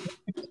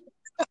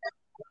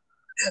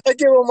 I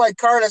give them my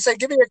card. I say,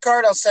 "Give me your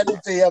card. I'll send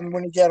it to you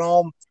when you get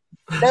home."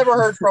 Never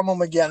heard from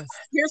them again.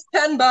 Here's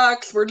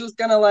 $10. We're just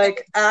gonna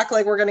like act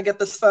like we're gonna get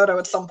this photo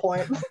at some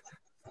point.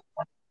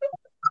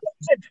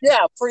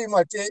 Yeah, pretty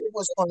much. It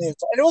was funny, and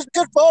it was a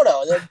good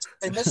photo.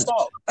 They missed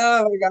out.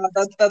 Oh my god,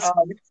 that's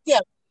funny. Yeah.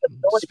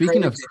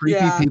 Speaking of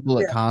creepy people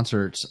at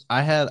concerts,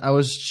 I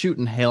was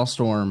shooting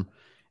Hailstorm,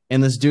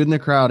 and this dude in the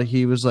crowd,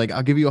 he was like,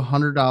 "I'll give you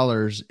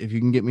 $100 if you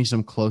can get me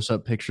some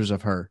close-up pictures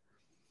of her."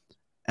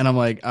 And I'm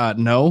like,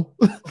 no,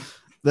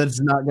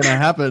 that's not gonna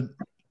happen.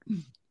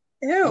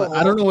 Ew.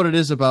 I don't know what it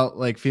is about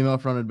like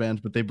female-fronted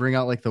bands, but they bring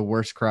out like the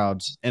worst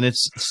crowds, and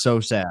it's so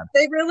sad.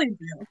 They really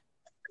do.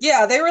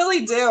 Yeah, they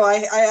really do.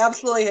 I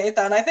absolutely hate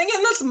that. And I think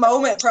in this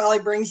moment probably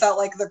brings out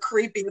like the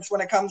creepiness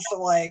when it comes to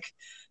like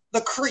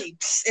the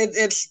creeps.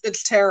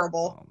 It's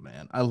terrible. Oh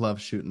man, I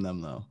love shooting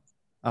them though.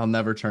 I'll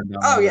never turn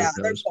down. Oh yeah,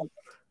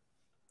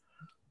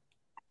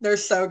 they're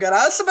so good.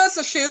 I was supposed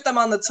to shoot them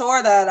on the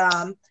tour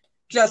that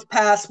just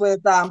passed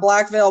with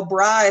Black Veil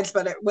Brides,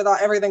 but with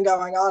everything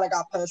going on, it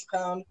got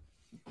postponed.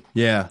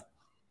 Yeah,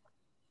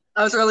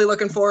 I was really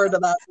looking forward to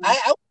that.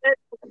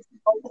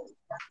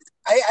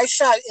 I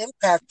shot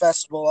Impact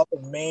Festival up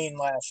in Maine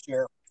last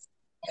year,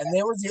 and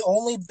they were the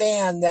only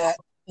band that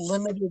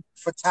limited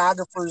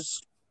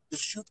photographers to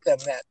shoot them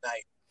that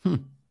night.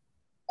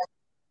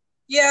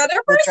 Yeah,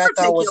 they're pretty particular.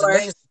 I thought was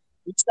amazing.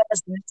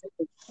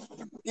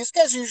 These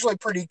guys are usually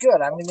pretty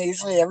good. I mean, they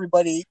usually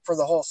everybody for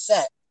the whole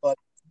set, but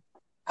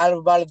out of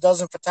about a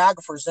dozen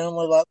photographers, they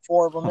only let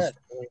 4 of them in.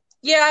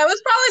 Yeah, it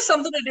was probably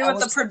something to do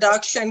with the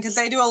production because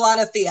they do a lot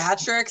of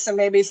theatrics and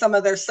maybe some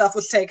of their stuff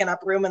was taking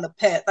up room in the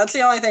pit. That's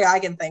the only thing I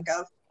can think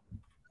of.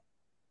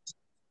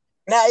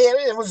 Now,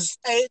 it was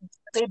they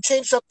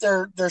changed up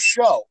their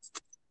show,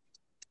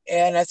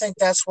 and I think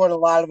that's what a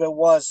lot of it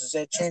was. Is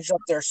they changed up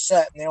their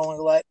set and they only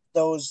let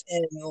those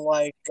in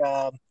like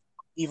the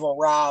Evil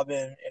Rob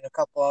and a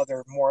couple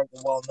other more of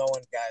the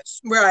well-known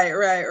guys.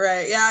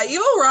 Right. Yeah,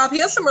 Evil Rob, he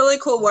has some really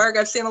cool work.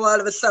 I've seen a lot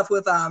of his stuff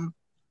with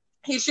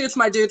he shoots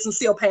my dudes in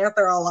Steel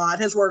Panther a lot.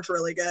 His work's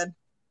really good.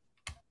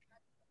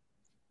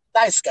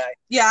 Nice guy.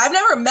 Yeah, I've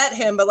never met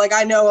him, but like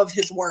I know of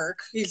his work.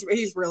 He's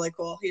really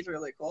cool. He's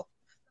really cool.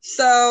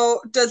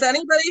 So, does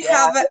anybody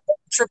have a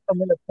trip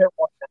from in the pit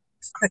one time?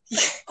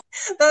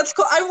 That's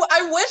cool.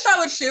 I wish I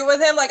would shoot with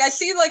him. Like I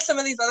see like some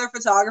of these other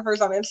photographers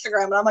on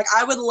Instagram, and I'm like,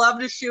 I would love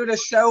to shoot a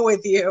show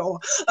with you.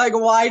 Like,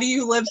 why do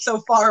you live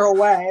so far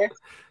away?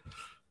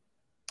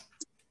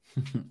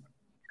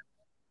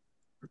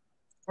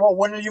 Well,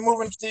 when are you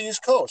moving to the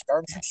East Coast?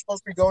 Aren't you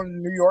supposed to be going to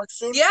New York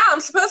soon? Yeah, I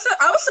was supposed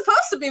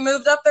to be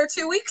moved up there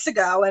 2 weeks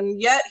ago,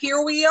 and yet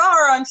here we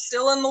are. I'm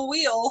still in the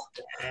wheel.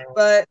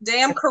 But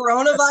damn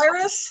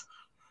coronavirus.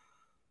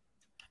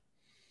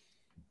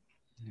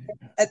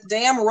 That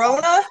damn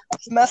Rona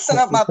is messing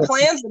up my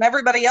plans and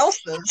everybody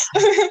else's.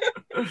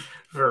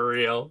 For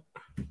real.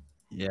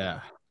 Yeah.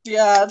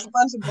 Yeah, it's a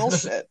bunch of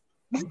bullshit.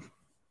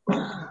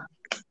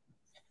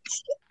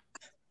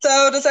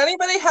 So does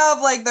anybody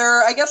have like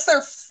their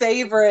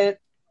favorite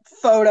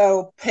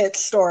photo pit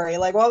story?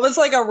 Like what was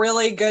like a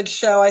really good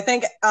show? I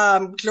think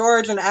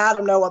George and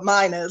Adam know what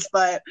mine is,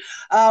 but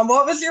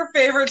what was your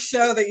favorite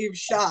show that you've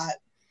shot?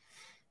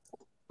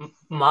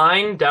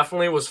 Mine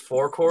definitely was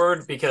Four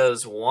Chord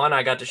because one,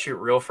 I got to shoot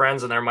Real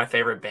Friends and they're my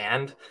favorite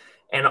band.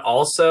 And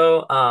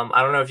also,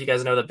 I don't know if you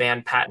guys know the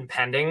band Patent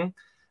Pending,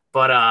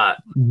 but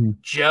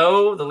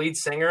Joe, the lead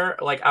singer,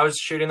 like I was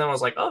shooting them, I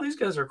was like, oh, these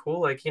guys are cool.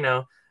 Like, you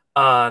know,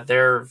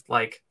 they're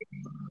like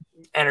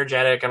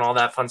energetic and all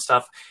that fun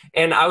stuff.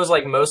 And I was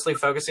like mostly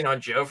focusing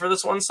on Joe for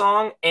this one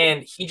song.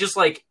 And he just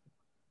like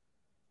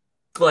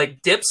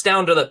dips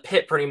down to the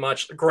pit pretty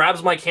much,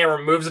 grabs my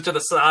camera, moves it to the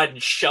side,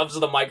 and shoves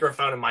the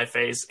microphone in my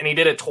face. And he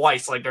did it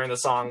twice, like during the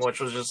song, which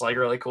was just like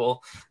really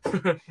cool.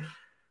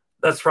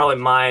 That's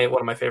probably one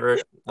of my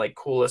favorite, like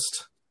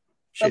coolest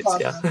shoots.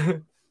 Awesome. Yeah.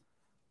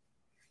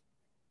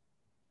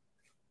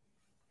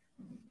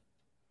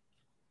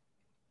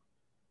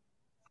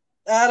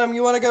 Adam,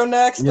 you want to go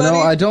next? You buddy?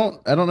 know,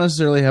 I don't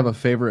necessarily have a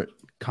favorite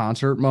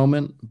concert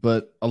moment,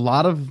 but a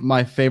lot of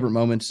my favorite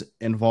moments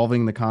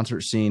involving the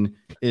concert scene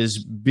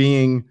is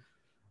being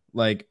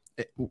like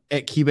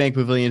at KeyBank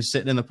Pavilion,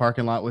 sitting in the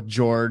parking lot with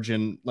George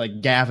and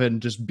like Gavin,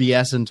 just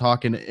BSing,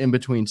 talking in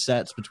between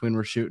sets, between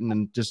we're shooting,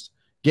 and just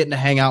getting to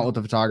hang out with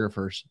the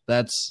photographers.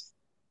 That's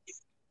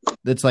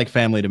like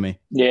family to me.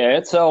 Yeah,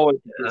 it's always.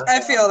 I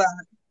feel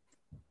that.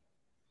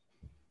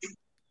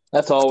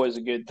 That's always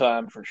a good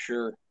time for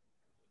sure.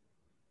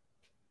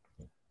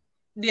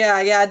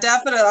 Yeah,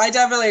 definitely. I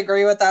definitely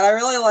agree with that. I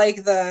really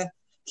like the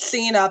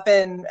scene up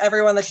in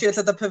everyone that shoots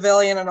at the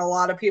pavilion and a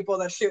lot of people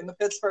that shoot in the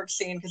Pittsburgh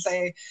scene because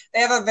they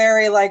have a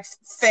very like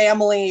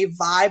family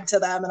vibe to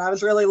them. And I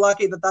was really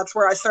lucky that that's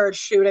where I started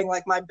shooting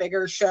like my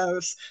bigger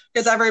shows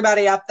because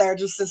everybody up there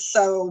just is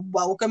so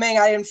welcoming.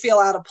 I didn't feel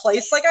out of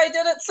place like I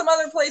did at some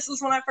other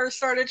places when I first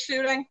started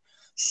shooting.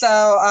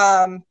 So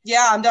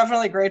yeah, I'm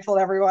definitely grateful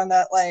to everyone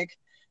that like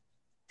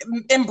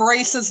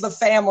embraces the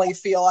family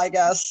feel, I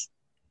guess.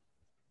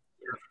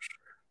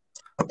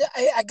 Yeah,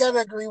 I gotta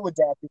agree with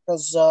that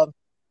because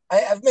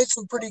I've made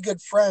some pretty good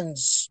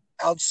friends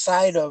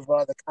outside of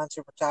the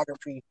concert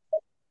photography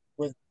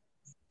with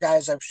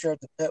guys I've shared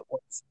the pit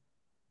with.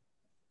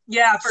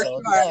 Yeah, for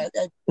sure. Yeah,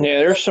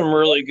 there's some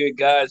really good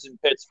guys in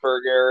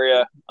Pittsburgh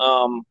area.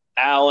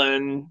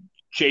 Alan,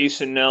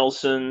 Jason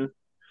Nelson.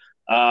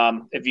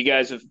 If you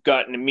guys have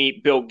gotten to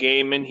meet Bill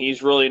Gaiman,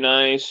 he's really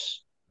nice.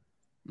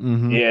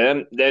 Mm-hmm.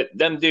 Yeah,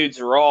 them dudes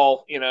are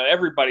all, you know,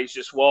 everybody's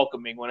just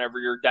welcoming whenever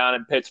you're down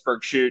in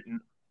Pittsburgh shooting.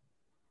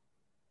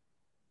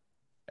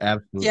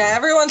 Absolutely. Yeah,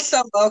 everyone's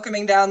so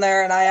welcoming down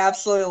there, and I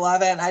absolutely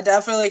love it. And I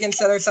definitely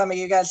consider some of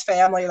you guys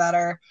family that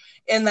are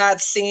in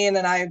that scene.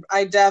 And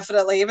I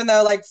definitely, even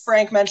though like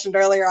Frank mentioned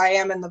earlier, I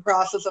am in the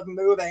process of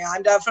moving,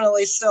 I'm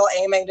definitely still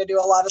aiming to do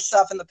a lot of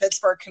stuff in the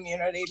Pittsburgh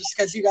community just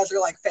because you guys are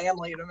like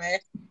family to me.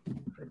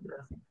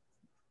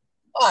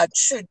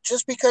 Shoot,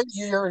 just because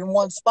you're in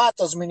one spot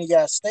doesn't mean you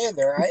gotta stay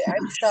there.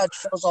 I've shot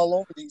shows all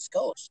over the East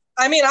Coast.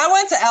 I mean, I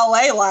went to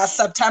LA last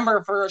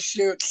September for a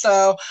shoot,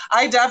 so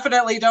I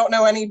definitely don't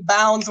know any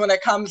bounds when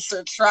it comes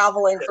to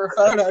traveling for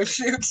photo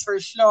shoots for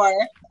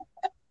sure.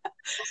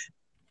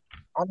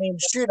 I mean,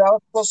 shoot, I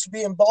was supposed to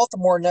be in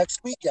Baltimore next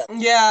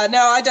weekend. Yeah,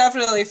 no, I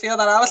definitely feel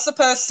that. I was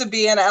supposed to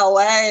be in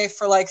LA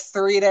for like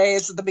 3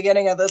 days at the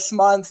beginning of this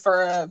month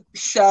for a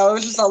show. It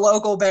was just a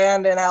local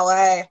band in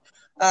LA.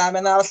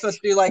 And I was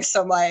supposed to do like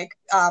some like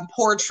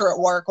portrait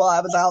work while I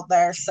was out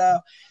there. So,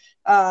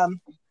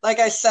 like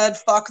I said,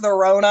 fuck the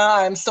Rona.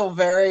 I'm still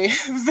very,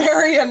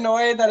 very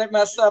annoyed that it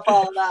messed up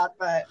all of that.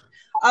 But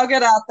I'll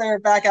get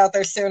back out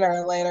there sooner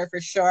or later for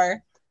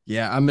sure.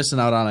 Yeah, I'm missing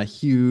out on a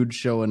huge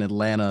show in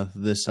Atlanta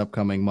this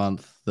upcoming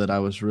month that I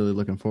was really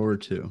looking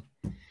forward to.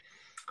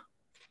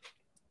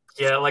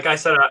 Yeah, like I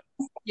said.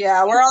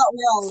 Yeah, we're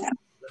all.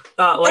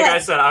 I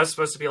said, I was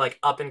supposed to be like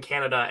up in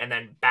Canada and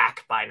then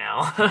back by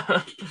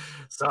now.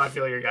 So I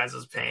feel your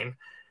guys' pain.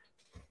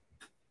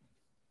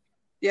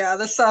 Yeah,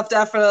 this stuff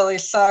definitely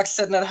sucks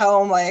sitting at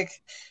home, like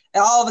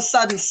and all of a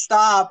sudden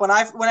stop. When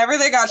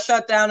everything got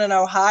shut down in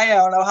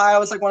Ohio, and Ohio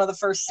was like one of the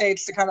first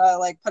states to kind of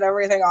like put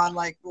everything on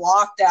like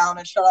lockdown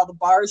and shut all the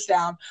bars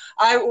down.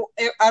 I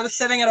was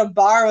sitting at a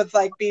bar with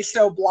like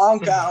Bisto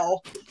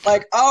Blanco,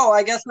 like, oh,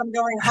 I guess I'm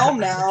going home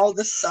now.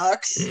 This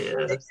sucks.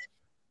 Yeah.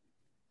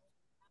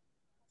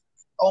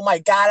 Oh my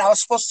God, I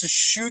was supposed to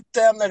shoot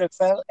them at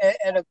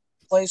a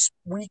place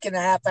week and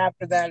a half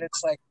after that.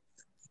 It's like,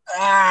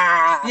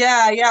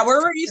 Yeah.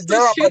 Where were you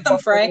supposed to shoot them,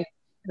 Frank?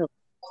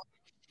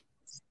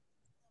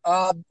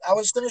 I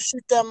was going to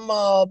shoot them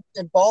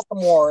in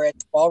Baltimore at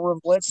the Ballroom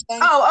Blitz thing.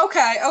 Oh,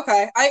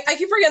 okay. I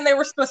keep forgetting they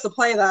were supposed to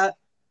play that.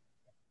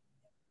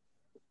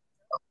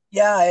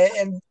 Yeah,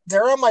 and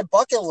they're on my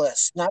bucket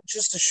list, not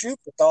just to shoot,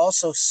 but to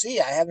also see.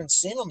 I haven't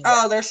seen them yet.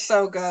 Oh, they're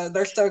so good.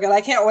 They're so good. I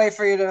can't wait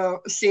for you to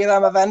see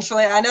them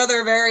eventually. I know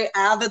they're very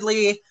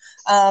avidly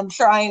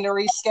trying to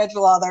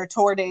reschedule all their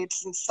tour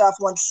dates and stuff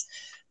once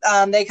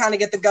they kind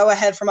of get the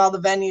go-ahead from all the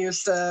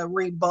venues to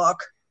rebook.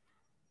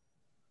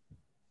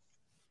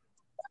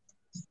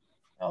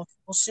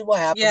 We'll see what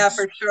happens. Yeah,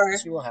 for sure. We'll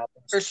see what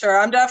happens. For sure.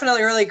 I'm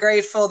definitely really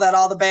grateful that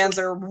all the bands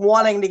are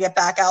wanting to get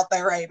back out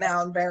there right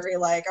now and very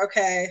like,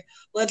 okay,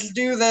 let's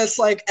do this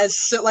like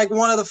as like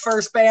one of the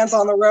first bands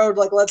on the road.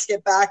 Like, let's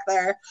get back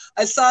there.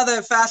 I saw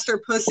that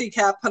Faster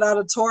Pussycat put out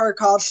a tour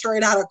called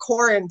Straight Outta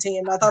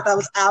Quarantine. I thought that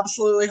was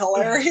absolutely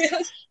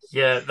hilarious.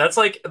 Yeah, that's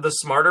like the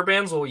smarter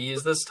bands will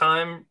use this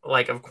time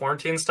like of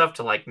quarantine stuff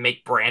to like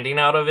make branding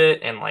out of it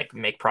and like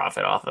make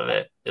profit off of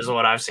it is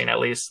what I've seen, at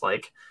least,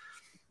 like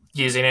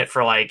using it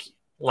for like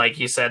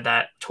you said,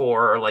 that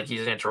tour, or like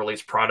using it to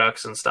release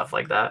products and stuff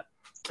like that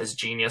is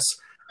genius.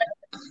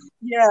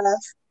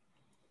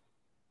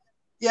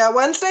 Yeah,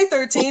 Wednesday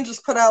 13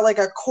 just put out like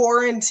a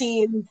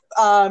quarantine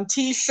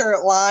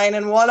t-shirt line,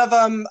 and one of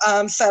them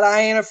said,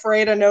 "I ain't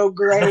afraid of no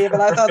grave,"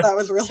 and I thought that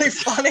was really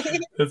funny.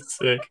 That's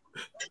sick.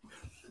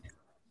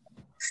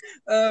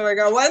 Oh my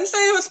God.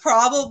 Wednesday was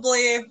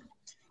probably,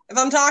 if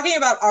I'm talking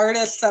about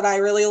artists that I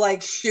really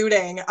like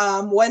shooting,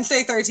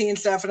 Wednesday 13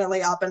 is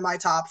definitely up in my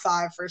top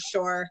 5 for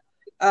sure.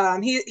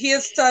 He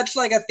has such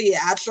like a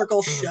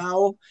theatrical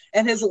show,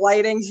 and his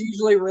lighting's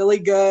usually really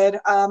good.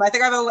 I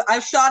think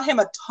I've shot him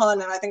a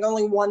ton, and I think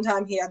only one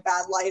time he had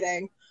bad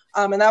lighting,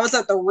 and that was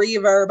at the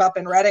Reverb up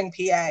in Reading,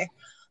 PA.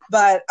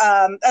 But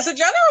as a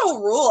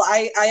general rule,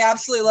 I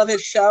absolutely love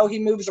his show. He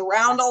moves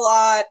around a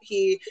lot.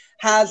 He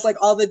has like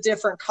all the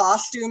different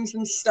costumes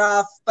and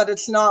stuff, but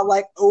it's not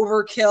like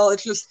overkill.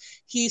 It's just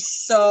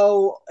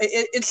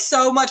it's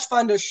so much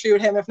fun to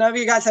shoot him. If none of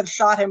you guys have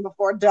shot him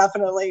before,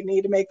 definitely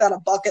need to make that a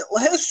bucket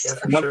list. Yeah,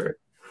 for sure.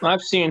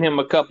 I've seen him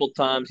a couple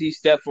times. He's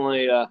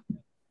definitely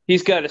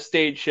he's got a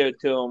stage show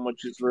to him,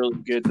 which is really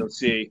good to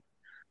see.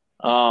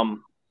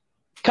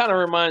 Kind of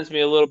reminds me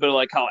a little bit of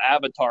like how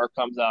Avatar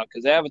comes out,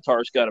 because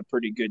Avatar's got a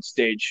pretty good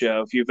stage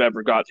show if you've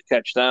ever got to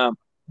catch them.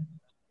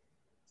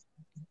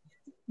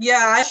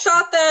 Yeah, I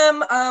shot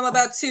them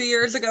about 2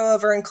 years ago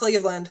over in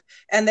Cleveland,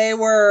 and they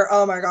were,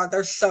 oh my God,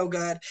 they're so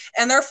good.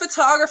 And their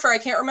photographer, I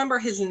can't remember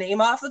his name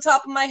off the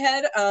top of my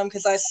head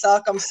because I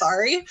suck, I'm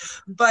sorry.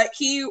 But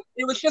it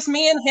was just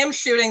me and him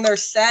shooting their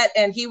set,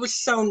 and he was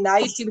so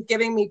nice. He was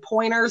giving me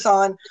pointers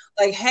on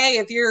like, hey,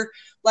 if you're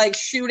like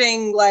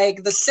shooting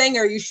like the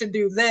singer, you should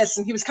do this.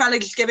 And he was kind of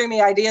just giving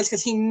me ideas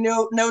because he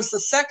knows the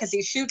set because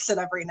he shoots it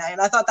every night.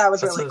 And I thought that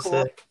was really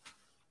cool. Sick.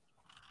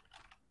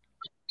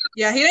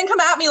 Yeah, he didn't come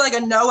at me like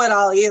a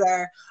know-it-all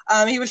either.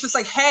 He was just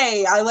like,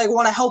 hey, I like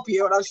want to help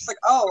you. And I was just like,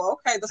 oh,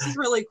 okay, this is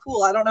really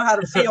cool. I don't know how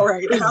to feel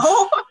right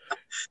now.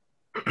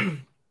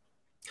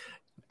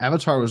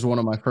 Avatar was one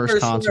of my first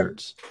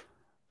concerts.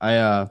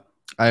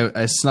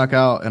 I snuck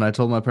out and I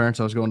told my parents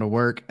I was going to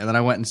work, and then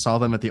I went and saw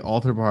them at the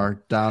Altar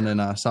Bar down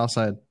in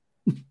Southside.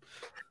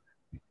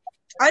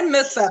 I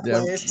miss that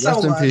place so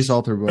much. Rest in peace,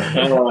 Altar Bar.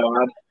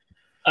 Oh,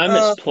 I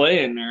miss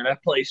playing there.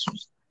 That place,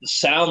 the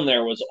sound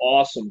there was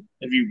awesome.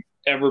 If you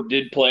ever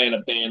did play in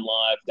a band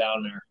live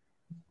down there.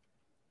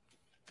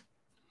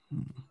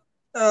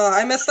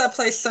 I miss that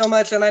place so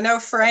much, and I know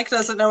Frank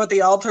doesn't know what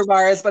the Altar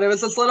Bar is, but it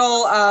was this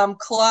little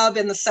club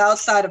in the south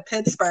side of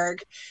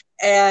Pittsburgh,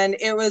 and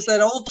it was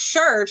an old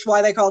church,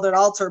 why they called it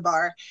Altar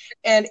Bar,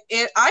 and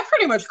I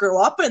pretty much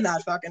grew up in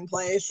that fucking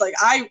place. Like,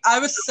 I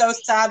was so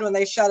sad when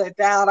they shut it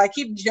down. I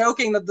keep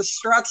joking that the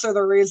Struts are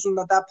the reason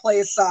that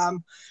place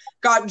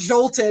got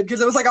jolted, because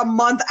it was like a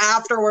month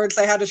afterwards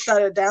they had to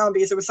shut it down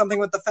because it was something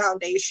with the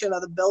foundation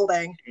of the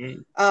building.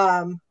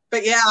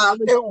 But yeah,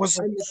 it was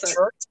a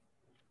church.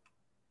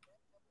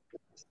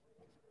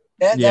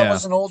 That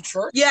was an old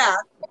church? Yeah.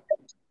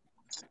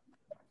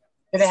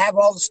 Did it have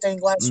all the stained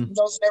glass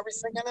windows and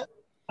everything in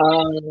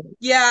it?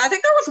 Yeah, I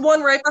think there was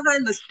one right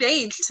behind the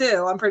stage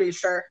too, I'm pretty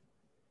sure.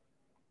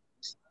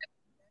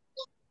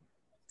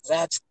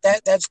 That's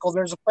cool.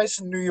 There's a place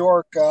in New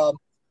York,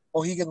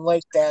 Mohegan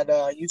Lake,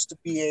 that used to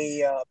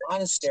be a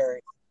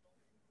monastery.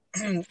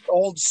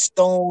 Old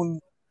stone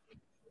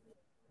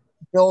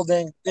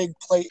building, big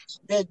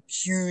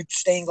huge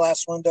stained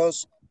glass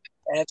windows,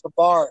 and it's a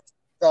bar.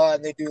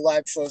 And they do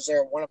live shows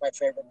there. One of my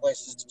favorite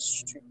places to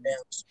shoot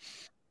bands.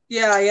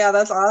 Yeah,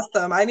 that's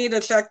awesome. I need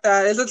to check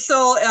that. Is it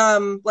still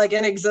like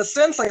in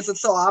existence? Like, is it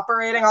still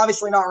operating?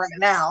 Obviously not right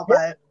now,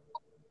 but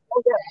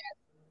Oh, yeah.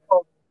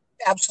 Oh,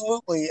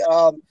 absolutely.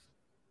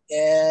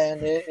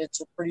 And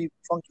it's a pretty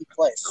funky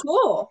place.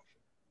 cool.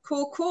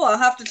 Cool. I'll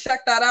have to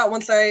check that out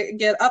once I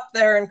get up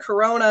there and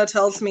Corona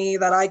tells me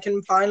that I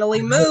can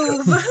finally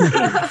move.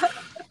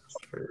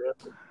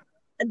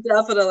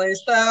 Definitely.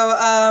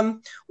 So,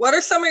 what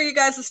are some of you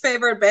guys'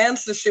 favorite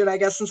bands to shoot? I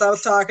guess since I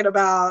was talking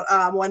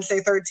about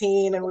Wednesday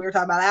 13 and we were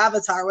talking about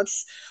Avatar,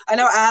 I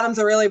know Adam's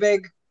a really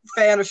big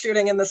fan of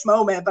shooting in this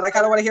moment, but I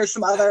kind of want to hear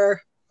some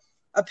other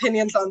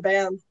opinions on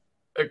bands.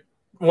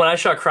 When I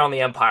shot Crown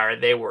the Empire,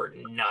 they were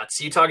nuts.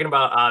 You talking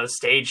about the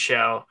stage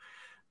show?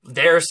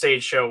 Their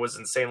stage show was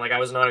insane. Like, I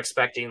was not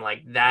expecting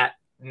like that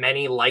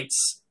many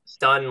lights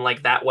done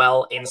like that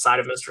well inside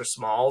of Mr.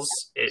 Smalls.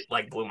 It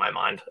like blew my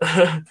mind.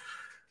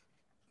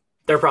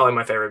 They're probably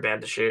my favorite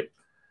band to shoot.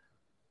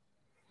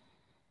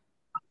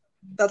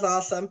 That's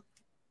awesome.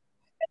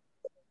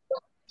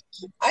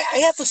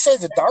 I have to say,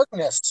 The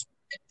Darkness.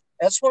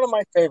 That's one of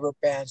my favorite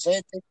bands.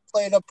 They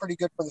played up pretty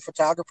good for the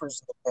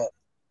photographers in the pit.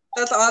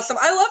 That's awesome.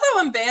 I love that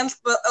when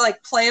bands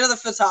like play to the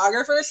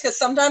photographers, because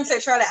sometimes they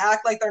try to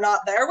act like they're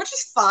not there, which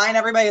is fine.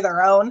 Everybody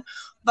their own.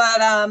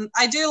 But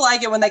I do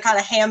like it when they kind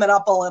of ham it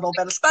up a little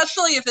bit,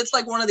 especially if it's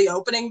like one of the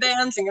opening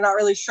bands and you're not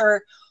really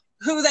sure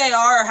who they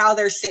are or how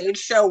their stage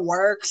show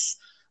works.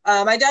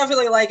 I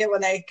definitely like it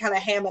when they kind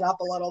of ham it up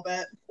a little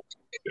bit.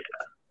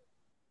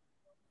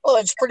 Well,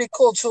 it's pretty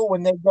cool too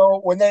when they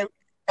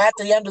at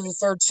the end of the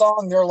third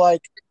song, they're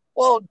like,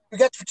 "Well, we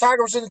got the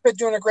photographers in the pit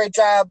doing a great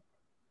job.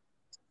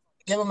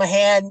 Give them a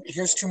hand.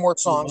 Here's 2 more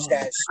songs,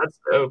 guys." That's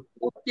dope.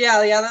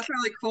 Yeah, that's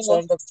really cool. So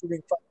end up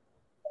shooting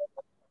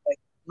like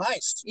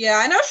nice.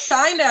 Yeah, I know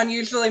Shinedown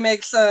usually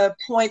makes a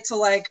point to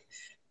like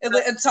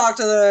talk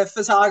to the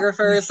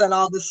photographers and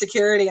all the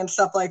security and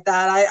stuff like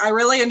that. I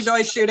really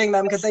enjoy shooting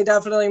them because they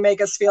definitely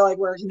make us feel like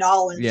we're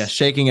acknowledged. Yeah,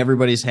 shaking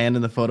everybody's hand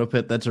in the photo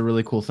pit. That's a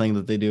really cool thing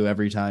that they do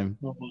every time.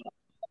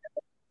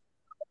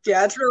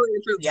 Yeah, it's really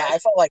Yeah, I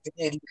felt like an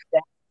idiot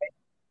that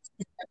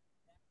night.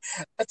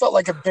 I felt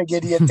like a big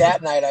idiot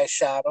that night I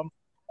shot him.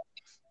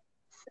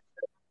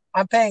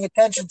 I'm paying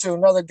attention to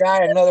another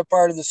guy in another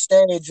part of the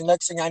stage, and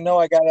next thing I know,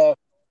 I got a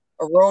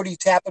roadie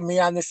tapping me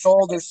on the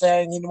shoulder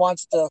saying he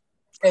wants to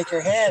shake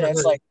your hand.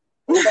 It's like,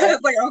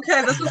 it's like,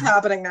 okay, this is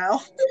happening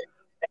now.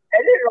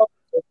 I didn't know.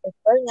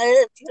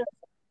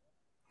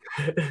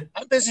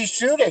 I'm busy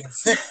shooting.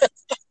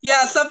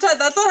 Yeah, sometimes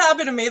that's what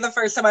happened to me the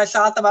first time I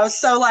shot them. I was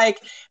so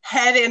like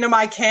head into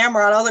my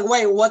camera, and I was like,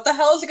 "Wait, what the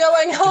hell is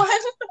going on?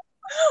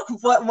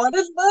 What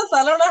is this?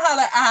 I don't know how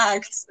to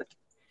act."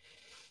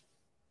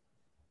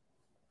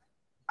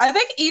 I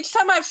think each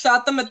time I've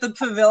shot them at the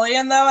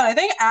pavilion, though, and I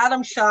think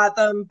Adam shot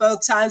them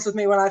both times with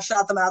me when I've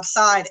shot them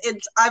outside,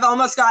 I've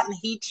almost gotten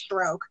heat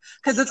stroke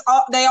because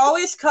they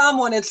always come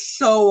when it's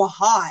so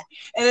hot,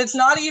 and it's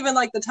not even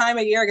like the time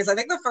of year, because I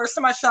think the first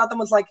time I shot them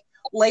was like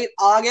late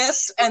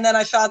August, and then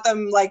I shot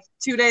them like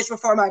 2 days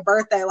before my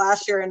birthday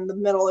last year in the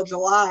middle of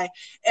July,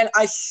 and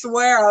I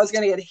swear I was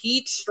going to get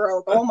heat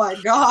stroke. Oh my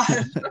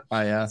God.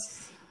 Oh, yeah.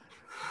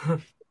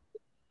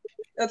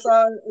 It's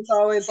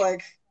always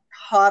like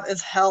hot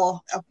as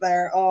hell up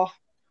there. Oh,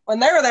 when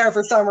they were there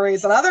for some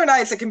reason. Other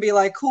nights it can be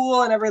like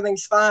cool and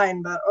everything's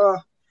fine, but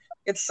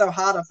it's so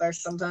hot up there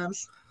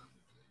sometimes.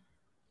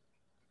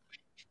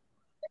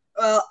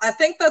 Well, I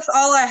think that's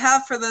all I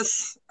have for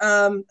this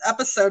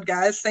episode,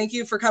 guys. Thank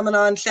you for coming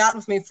on, chatting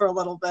with me for a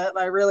little bit.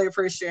 I really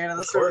appreciate it.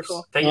 That's really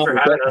cool. Thank you for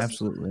having us.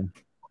 Absolutely.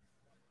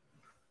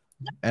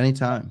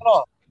 Anytime.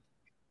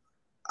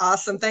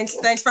 Awesome.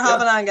 Thanks for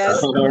hopping on,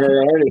 guys.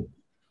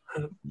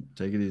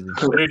 Take it easy.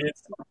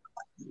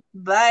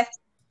 Bye.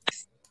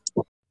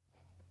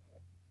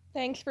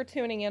 Thanks for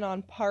tuning in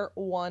on part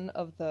 1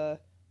 of the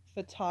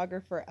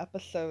photographer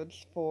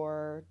episodes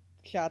for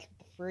Chats with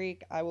the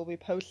Freak. I will be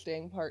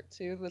posting part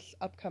 2 this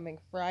upcoming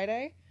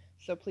Friday,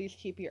 so please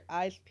keep your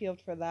eyes peeled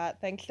for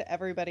that. Thanks to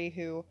everybody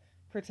who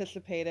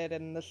participated,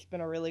 and this has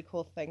been a really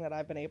cool thing that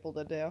I've been able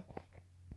to do.